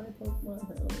 Samurott Pokemon?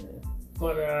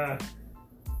 Hell yeah. But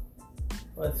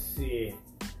let's see.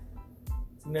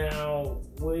 Now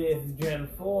with Gen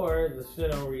 4, the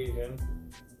Sinnoh region,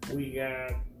 we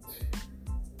got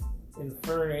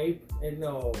Infernape. And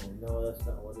no, that's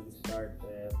not what he starts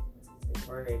as.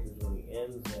 Infernape is what he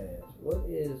ends as.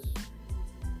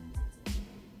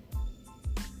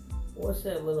 What's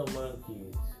that little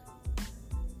monkey?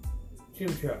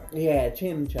 Chimchar. Yeah,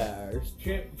 Chimchars.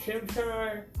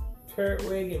 Chimchar,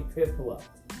 Turtwig, and Piplup.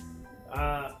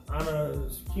 On a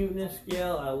cuteness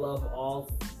scale, I love all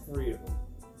 3 of them.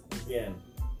 Again.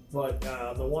 But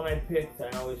the one I picked, I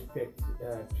always picked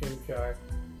Chimchar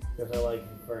because I like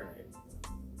Infernape.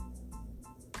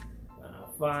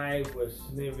 5 was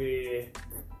Snivy,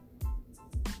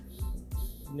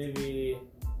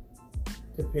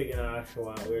 Tepig, and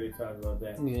Oshawott. We already talked about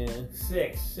that. Yeah.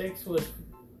 6 was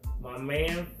my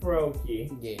man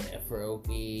Froakie. Yeah,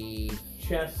 Froakie.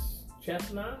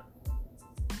 Chestnut?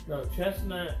 No,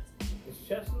 Chestnut. Is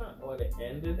Chestnut what it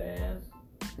ended as?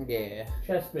 Yeah.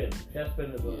 Chespin.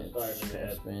 Chespin is what it started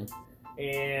as.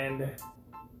 And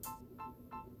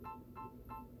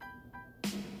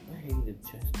I hated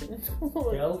Chespin.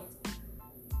 Delph?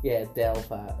 Yeah,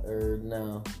 Delphi. Or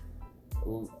no.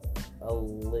 A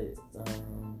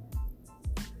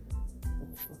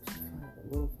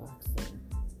little fox thing.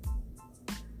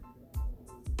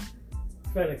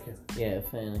 Fennekin. Yeah,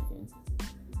 Fennekin.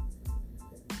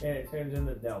 And it turns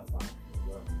into Delphi as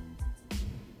well.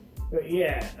 But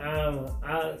yeah,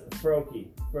 Froakie.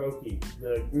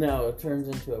 No, it turns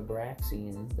into a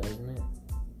Braxian, doesn't it?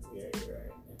 Yeah, you're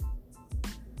right.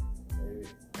 Maybe.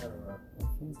 I don't know. I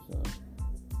think so.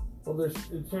 Well, there's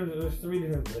 3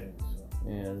 different things. So.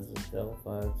 Yeah, there's a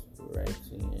Delphi,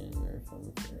 Braxian, or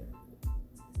something.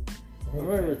 I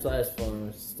remember its last form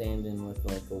was standing with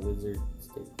like a wizard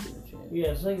statue and shit.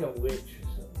 Yeah, it's like a witch or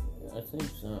something. I think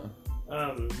so.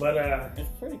 But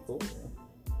it's pretty cool though.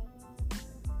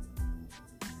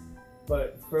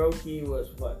 But Froakie was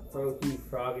what? Froakie,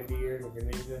 Frogadier, and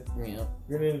Greninja? Yeah.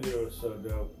 Greninja was so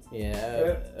dope.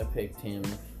 Yeah, I picked him.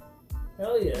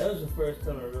 Hell yeah, that was the first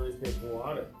time I really picked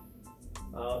water.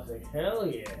 I was like, hell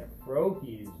yeah,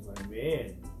 Froakie is my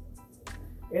man.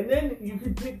 And then you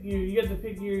could pick you get to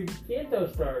pick your Kanto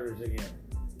starters again.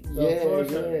 So of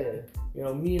course,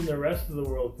 me and the rest of the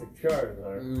world picked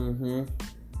Charizard. Mm-hmm.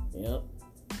 Yep.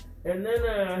 And then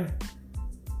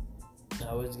I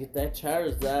always get that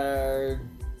Charizard.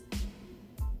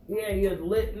 Yeah, you had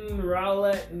Litten,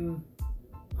 Rowlet, and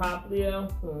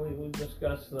Poplio. We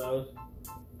discussed those.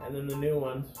 And then the new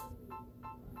ones.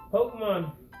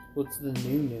 Pokemon. What's the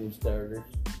new starters?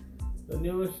 The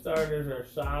newest starters are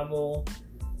Sobble.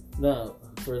 No,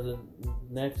 for the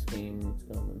next game that's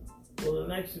coming. Well, the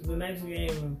next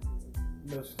game,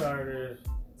 the starters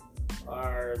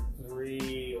are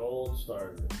 3 old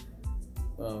starters.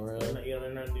 Oh, really?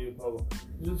 They're not new Pokemon.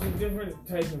 It's a different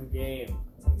type of game,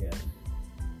 I guess.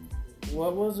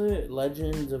 What was it?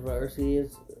 Legends of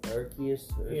Arceus or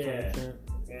yeah. something?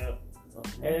 Yeah.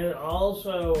 And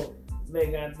also, they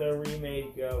got the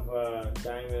remake of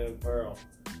Diamond and Pearl.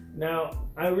 Now,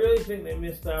 I really think they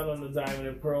missed out on the Diamond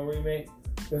and Pearl remake,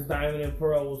 because Diamond and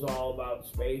Pearl was all about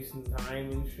space and time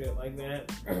and shit like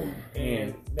that.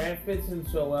 And that fits in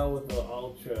so well with the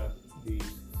Ultra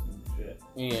Beasts and shit.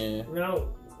 Yeah. Now,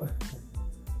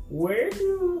 Where did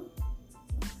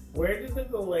the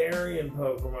Galarian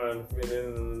Pokemon fit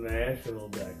in the national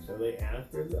decks? Are they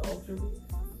after the Ultra Beasts?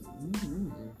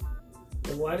 Mm-hmm.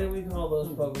 So why did we call those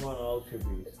Pokemon Ultra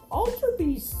Beasts? Ultra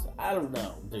Beasts? I don't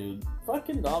know, dude.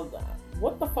 Fucking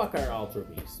what the fuck are Ultra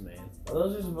Beasts, man? Are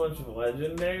those just a bunch of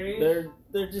legendaries?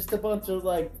 They're just a bunch of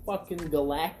like fucking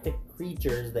galactic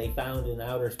creatures they found in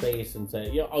outer space and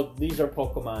said, these are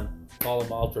Pokemon. Call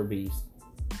them Ultra Beasts.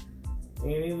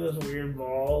 Any of those weird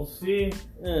balls? See?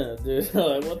 Yeah, dude.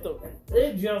 Like, what the?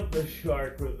 They jumped the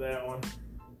shark with that one.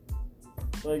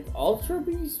 Like Ultra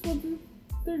Beasts?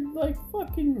 They're like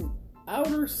fucking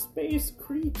outer space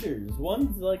creatures.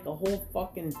 One's like a whole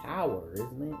fucking tower,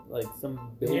 isn't it? Like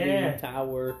some building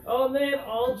tower. Oh, they had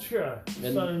Ultra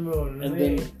Sun and Moon. And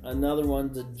then another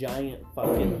one's a giant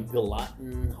fucking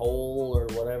glutton hole or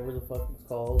whatever the fuck it's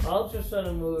called. Ultra Sun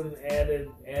and Moon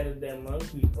added that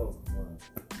monkey Pokemon.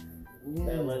 Yeah.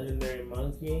 That legendary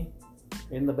monkey.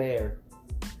 And the bear.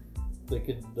 They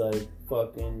could like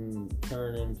fucking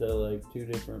turn into like two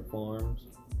different forms.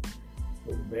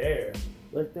 The bear?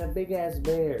 Like that big ass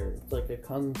bear. It's like a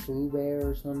kung fu bear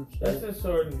or some shit. That's a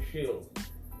Sword and Shield.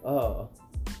 Oh.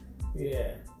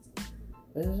 Yeah.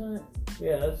 Isn't it?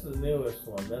 Yeah, that's the newest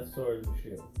one. That's Sword and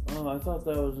Shield. Oh, I thought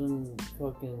that was in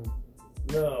fucking...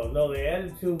 No, they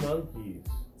added 2 monkeys.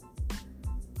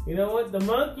 You know what? The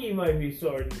monkey might be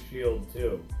Sword and Shield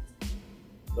too.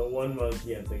 The one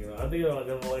monkey I'm thinking of. I'm thinking of like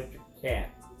an electric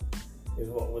cat is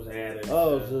what was added.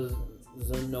 Oh,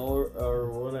 Zenor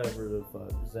or whatever the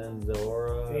fuck.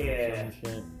 Zenzora or some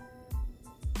shit.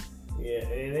 Yeah,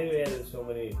 and they've added so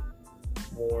many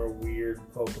more weird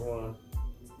Pokemon.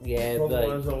 Yeah,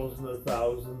 Pokemon's almost in the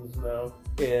thousands now.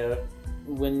 Yeah.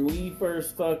 When we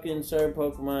first fucking started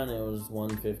Pokemon, it was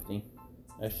 150.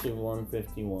 Actually,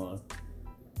 151.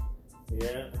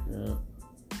 Yeah. Yeah.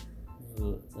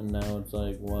 And now it's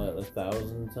like, what,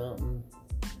 1,000 something?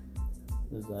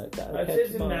 Is that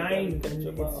it's 9.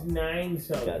 It's 9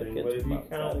 something. But if you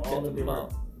count all the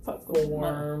different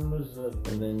forms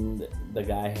and then the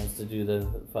guy has to do the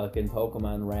fucking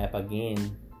Pokemon rap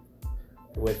again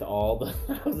with all the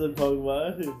 1,000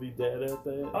 Pokemon, he'd be dead at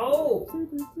that. Oh!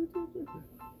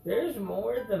 There's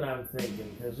more than I'm thinking,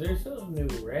 because there's those new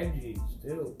Reggies,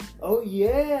 too. Oh,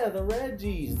 yeah, the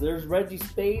Reggies. There's Reggie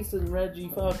Space and Reggie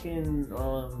fucking,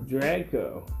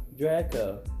 Draco.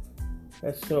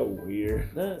 That's so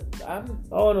weird. An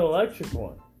electric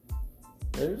one.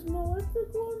 There's an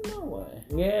electric one? No way.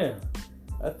 Yeah.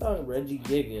 I thought Reggie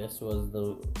Gigas was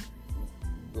the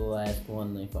last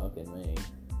one they fucking made.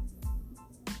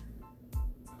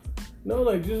 No,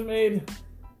 they just made...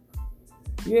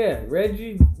 Yeah,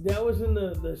 Reggie, that was in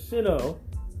the Sinnoh.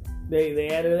 They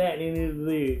added that into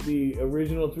the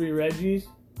original 3 Reggies.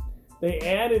 They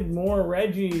added more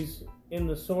Reggies in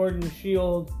the Sword and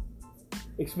Shield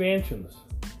expansions.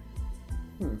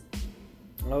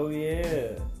 Oh,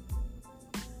 yeah.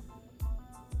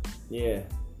 Yeah,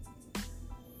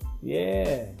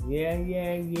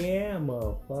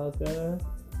 motherfucker.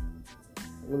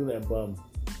 Look at that bum.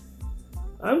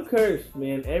 I'm cursed,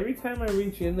 man. Every time I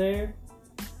reach in there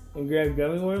and grab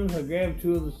gummy worms, I grab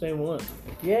 2 of the same one.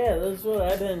 Yeah, that's what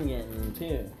I've been getting,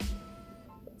 too.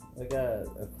 I got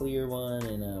a clear one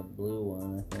and a blue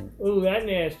one, I think. Ooh, that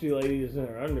nasty lady is in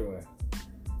her underwear.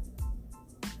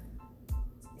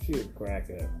 She was a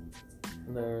crackhead.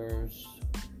 There's...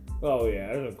 Oh, yeah,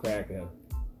 there's a crackhead.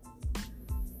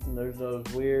 There's those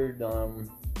weird, one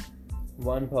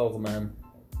Pokemon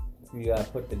you gotta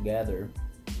put together.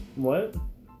 What?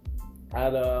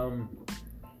 Out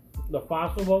the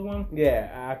fossil Pokemon?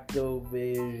 Yeah,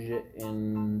 Octovish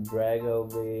and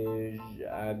Dragovish,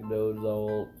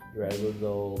 Ogdozolt,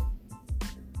 Dragozolt.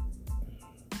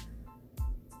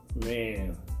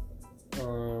 Man.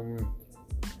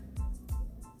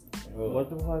 What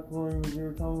the fuck one you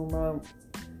were talking about?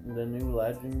 The new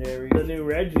legendary? The new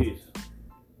Reggies.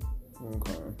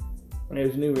 Okay.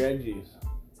 There's new Reggies.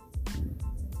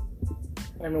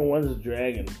 I know one's a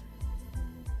dragon.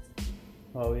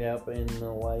 Oh, yep, and the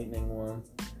lightning one.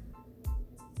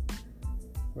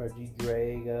 Reggie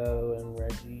Drago and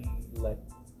Reggie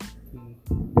Lecky.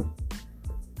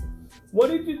 What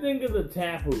did you think of the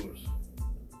Tapus?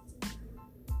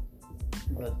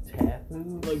 The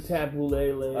Tapu? Like Tapu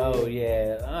Lele. Oh,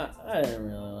 yeah. I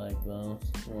didn't really like those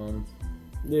ones.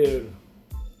 Dude.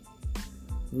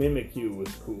 Mimikyu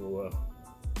was cool,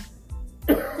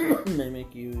 though.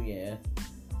 Mimikyu, yeah.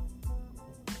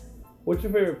 What's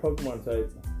your favorite Pokemon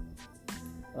type?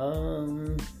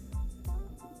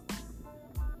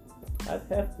 I'd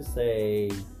have to say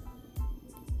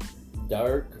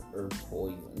dark or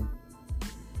poison.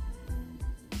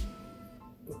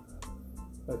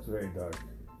 That's very dark.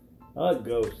 I like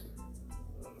Ghost.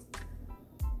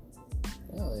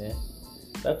 Oh yeah.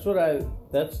 That's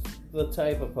the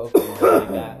type of Pokemon I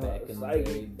got back in the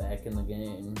day, back in the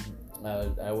game.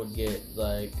 I would get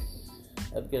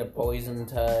I'd get a poison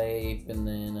type, and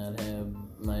then I'd have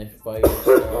my fire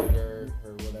starter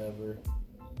or whatever.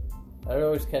 I'd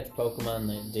always catch Pokemon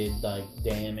that did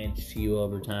damage to you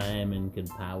over time and could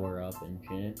power up and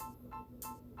shit.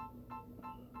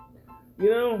 You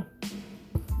know,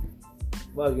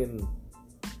 fucking,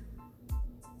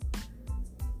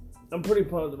 I'm pretty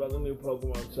pumped about the new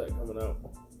Pokemon set coming out.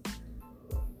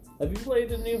 Have you played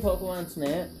the new Pokemon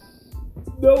Snap?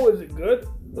 No, is it good?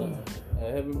 I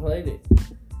haven't played it.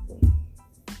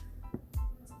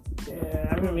 Yeah,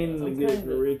 I've been meaning to get it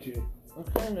for Richie. I'm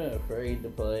kind of afraid to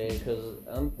play it because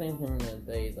I'm thinking that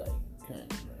they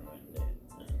kind of ruined it.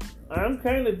 I'm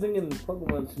kind of thinking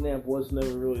Pokemon Snap was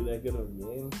never really that good of a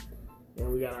game,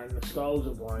 and we got our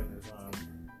nostalgia blinders on.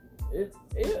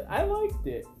 I liked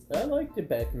it. I liked it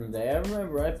back in the day. I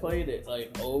remember I played it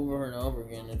over and over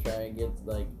again to try and get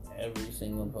every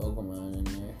single Pokemon in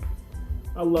there.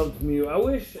 I loved Mew. I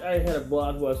wish I had a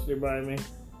Blockbuster by me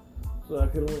so I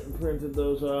could have went and printed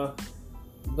those off.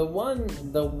 The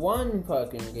one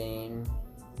fucking game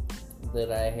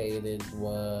that I hated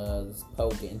was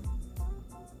Pokken.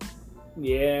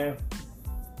 Yeah.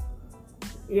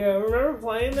 Yeah, remember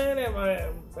playing that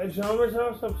at Chalmers'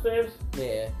 house upstairs?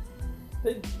 Yeah.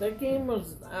 That game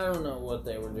was, I don't know what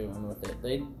they were doing with it.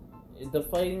 The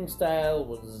fighting style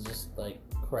was just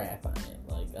crap on it.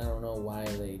 I don't know why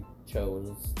they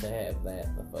chose to have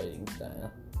the fighting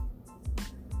style.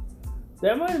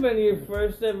 That might have been your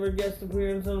first ever guest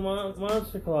appearance in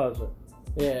Monster Closet.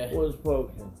 Yeah. Was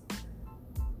Pokken.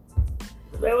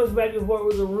 That was back before it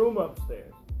was a room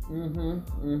upstairs.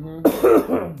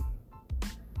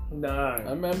 Nice.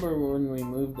 I remember when we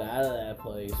moved out of that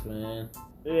place, man.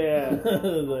 Yeah.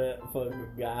 The fucking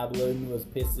goblin was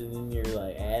pissing in your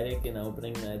attic and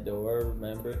opening that door,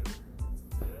 remember?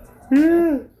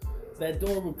 That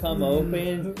door would come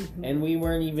open and we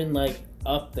weren't even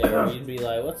up there. You'd be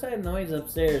like, what's that noise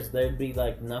upstairs? There'd be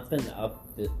nothing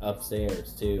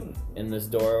upstairs too. And this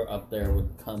door up there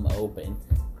would come open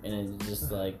and it'd just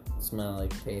smell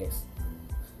like piss.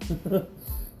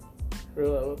 We're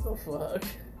like, what the fuck?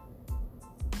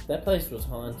 That place was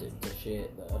haunted to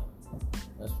shit though.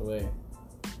 I swear.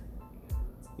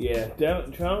 Yeah,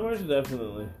 Chalmers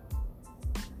definitely.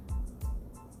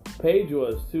 Paige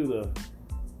was too though.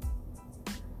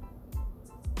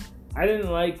 I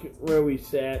didn't like where we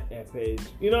sat at Paige.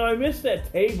 You know, I missed that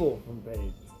table from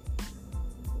Paige.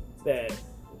 That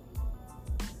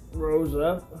rose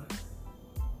up.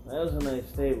 That was a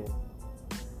nice table.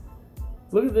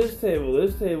 Look at this table.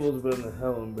 This table's been the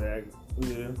hell and back,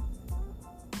 dude.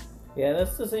 Yeah,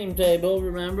 that's the same table,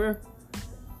 remember?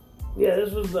 Yeah,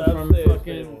 this was the upstairs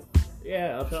table.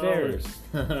 Yeah, upstairs.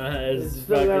 It's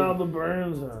still got all the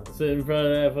burns on it. Sit in front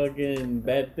of that fucking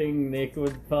bed thing Nick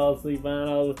would fall asleep on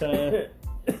all the time.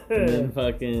 And then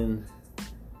fucking...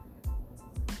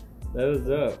 That was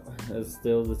up. That's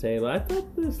still the table. I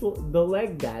thought the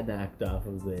leg got knocked off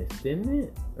of this, didn't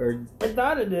it? Or I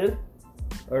thought it did.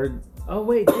 Or... Oh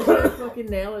wait, did I fucking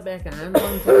nail it back on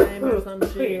one time or some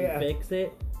shit and fix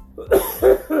it?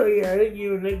 Yeah, I think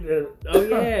you and Nick did. Oh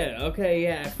yeah, okay,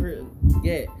 yeah,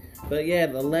 yeah. But yeah,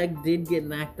 the leg did get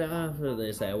knocked off of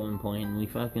this at one point, and we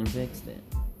fucking fixed it.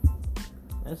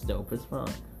 That's dope as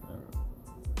fuck.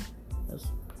 This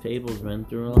table's been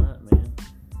through a lot, man.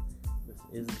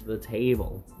 This is the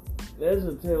table. That's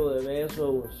the table that an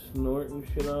asshole was snorting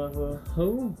shit off of.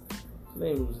 Who? His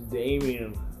name was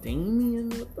Damien. Damien?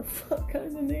 What the fuck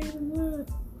kind of name is that?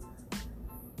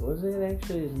 Was it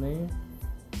actually his name?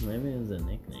 Maybe it was a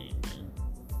nickname, man.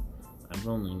 I've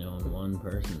only known one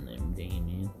person named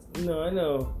Damien. No, I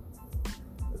know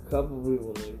a couple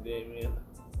people named Damien.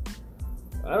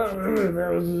 I don't remember if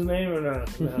that was his name or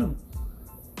not now.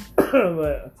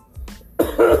 But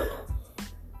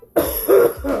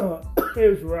it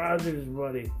was Roger's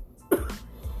buddy.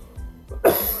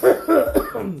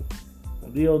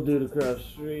 The old dude across the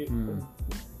street.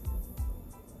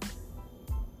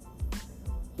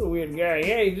 It's a weird guy.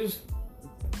 Yeah, he just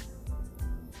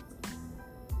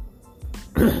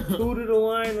tooted a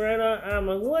line right on. I'm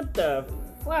like, what the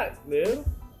fuck, dude?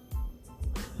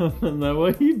 Now,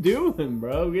 what are you doing,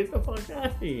 bro? Get the fuck out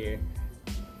of here.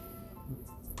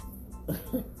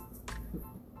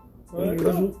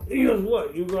 He goes,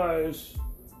 what? You guys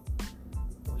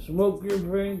smoke your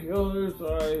painkillers?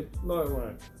 I snort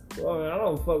mine. Well, I mean, I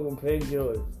don't fuck with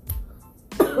painkillers.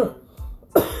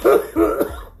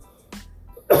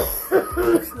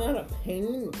 It's not a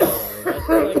painkiller.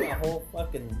 That's like a whole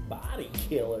fucking body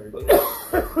killer, dude.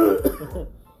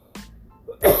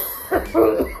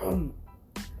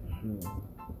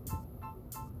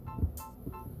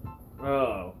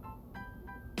 Oh.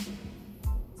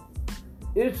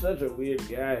 He's such a weird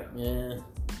guy. Yeah.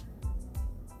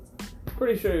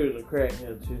 Pretty sure he was a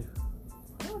crackhead too.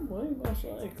 Oh, boy, much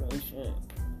likely shit.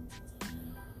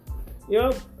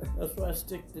 Yep. That's why I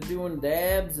stick to doing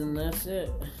dabs, and that's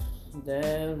it.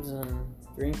 Dabs and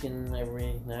drinking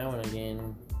every now and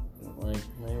again. Like,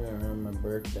 maybe around my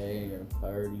birthday or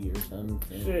party or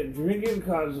something. Shit, drinking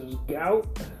causes gout.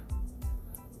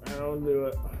 I don't do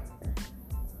it.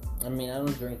 I mean, I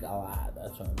don't drink a lot.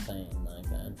 That's what I'm saying. Like,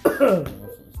 I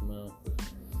mostly smoke.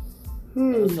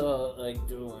 That's all I like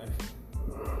doing.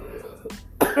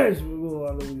 I smoke a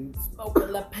lot of weed.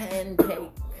 Smoking a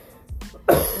pancake.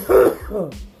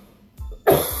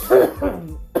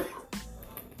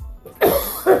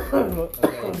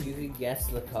 Okay, if you could guess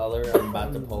the color I'm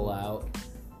about to pull out.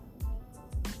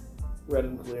 Red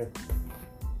and clear.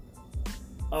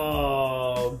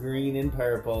 Oh, green and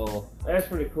purple. That's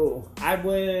pretty cool. I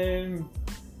win.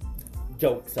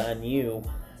 Joke's on you,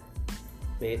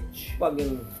 bitch.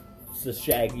 Fucking It's the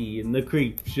Shaggy and the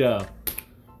Creep Show.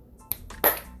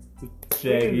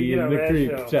 Shaggy and the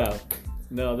Creep Show.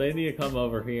 No, they need to come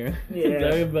over here. Yeah.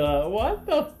 They're like, what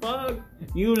the fuck?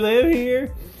 You live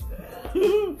here?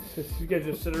 you guys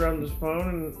just sit around this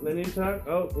phone and then you talk?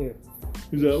 Oh, yeah.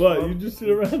 Is that what? You just sit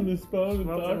around this phone and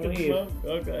Smoke talk and and smoke?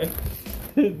 Okay.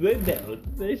 They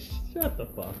don't. They shut the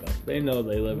fuck up. They know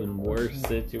they live in worse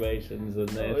situations than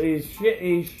Oh, this.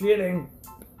 he's shitting.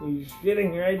 He's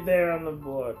shitting right there on the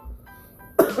floor.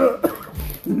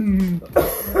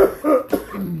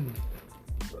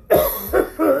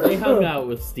 They hung out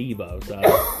with Steve-O,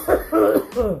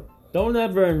 so don't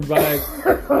ever invite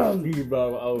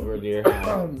Steve-O over to your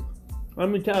house. Let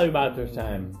me tell you about this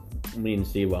time me and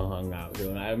Steve-O hung out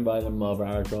too. I invited him over.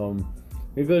 I told him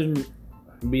he couldn't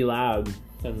be loud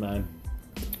because my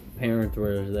parents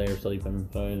were there sleeping.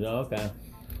 So he said, okay.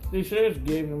 Are you sure it's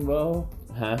Gabe and Bo?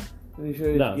 Huh? Are you sure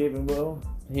it's No. Gabe and Bo?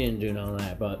 He didn't do none of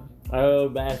that, but I go to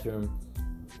the bathroom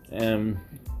and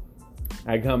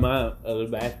I come out of the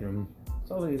bathroom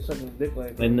Sounds like he's sucking dick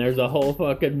like that. and there's a whole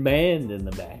fucking band in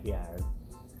the backyard.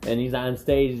 And he's on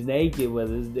stage naked with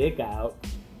his dick out.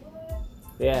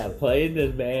 Yeah, playing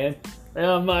this band. And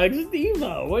I'm like,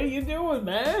 Steve-O, what are you doing,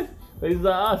 man? He's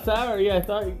like, oh, sorry, I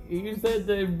thought you said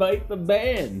to invite the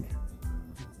band.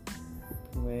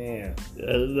 Man.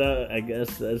 I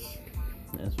guess that's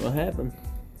what happened.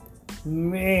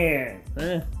 Man.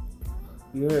 Eh,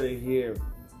 You heard it here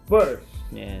first.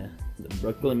 yeah, the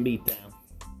Brooklyn Beatdown.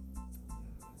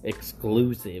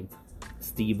 Exclusive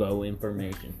Steve-O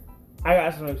information. I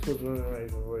got some exclusive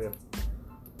information for you.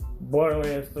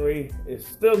 Borderlands 3 is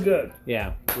still good.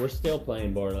 Yeah, we're still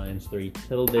playing Borderlands 3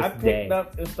 till this I day. picked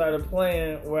up and started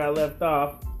playing where I left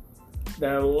off.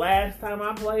 The last time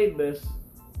I played this,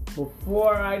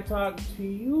 before I talked to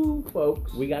you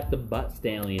folks, We got the butt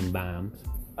stallion bombs.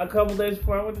 a couple days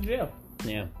before I went to jail.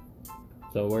 Yeah.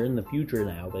 So we're in the future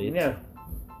now, baby. Yeah.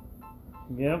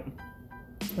 Yep.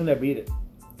 And I beat it.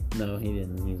 No, he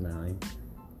didn't. He's not.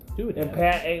 Do it. And Dad.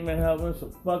 Pat ain't been helping,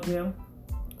 so fuck him.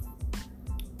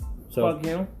 So Fuck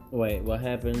him. wait, what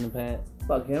happened to Pat?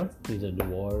 Fuck him. He's a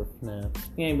dwarf now.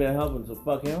 He ain't been helping, so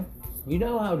fuck him. You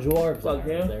know how dwarves Fuck are.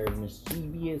 him. They're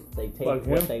mischievous. They take Fuck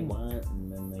what him. they want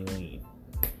and then they leave.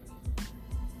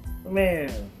 Man,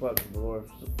 fuck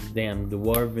dwarfs. Damn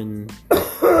dwarven.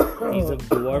 He's of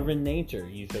dwarven nature.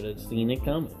 You should have seen it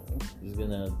coming. He's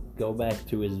gonna go back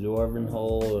to his dwarven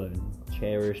hole and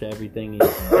cherish everything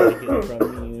he's taken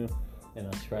from you in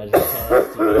a treasure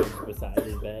chest he leaves beside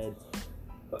his bed.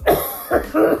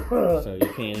 So you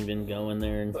can't even go in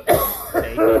there and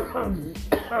take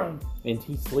it. And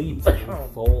he sleeps in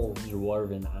full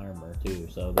dwarven armor too,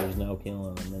 so there's no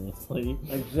killing him in his sleep.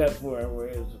 Except for where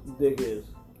his dick is.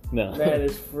 No. That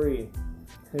is free.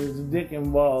 His dick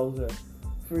and balls are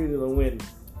free to the wind.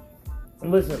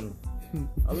 Listen,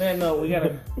 on that note, we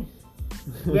gotta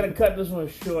cut this one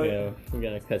short. Yeah, we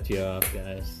gotta cut you off,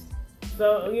 guys.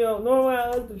 So, normally I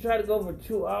like to try to go for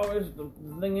 2 hours. The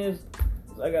thing is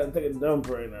I gotta take a dump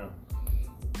right now.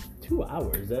 2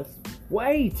 hours? That's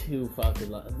way too fucking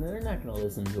long. They're not gonna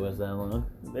listen to us that long.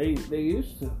 They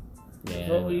used to. Yeah. That's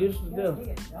what we used to do.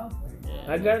 Yeah.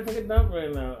 I gotta take a dump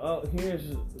right now. Oh, here's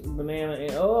banana.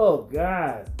 Oh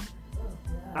God.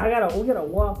 We gotta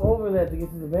walk over that to get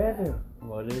to the bathroom.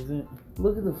 What is it?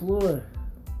 Look at the floor.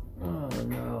 Oh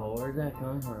no, where'd that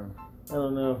come from? I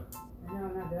don't know. No,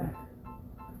 not that.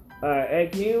 Alright, hey,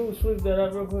 can you sweep that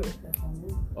up real quick?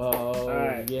 Oh,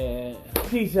 right. yeah.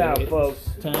 Peace out,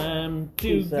 folks. Time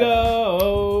to Peace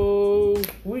go.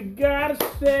 We gotta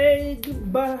say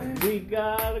goodbye. We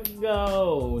gotta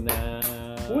go now.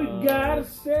 We gotta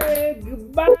say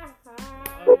goodbye.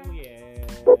 Oh, yeah.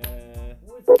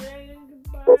 We're saying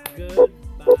goodbye.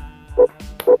 Goodbye.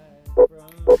 From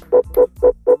Brooklyn to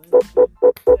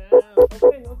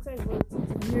town. Okay.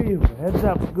 I hear you. Heads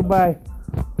up. Goodbye.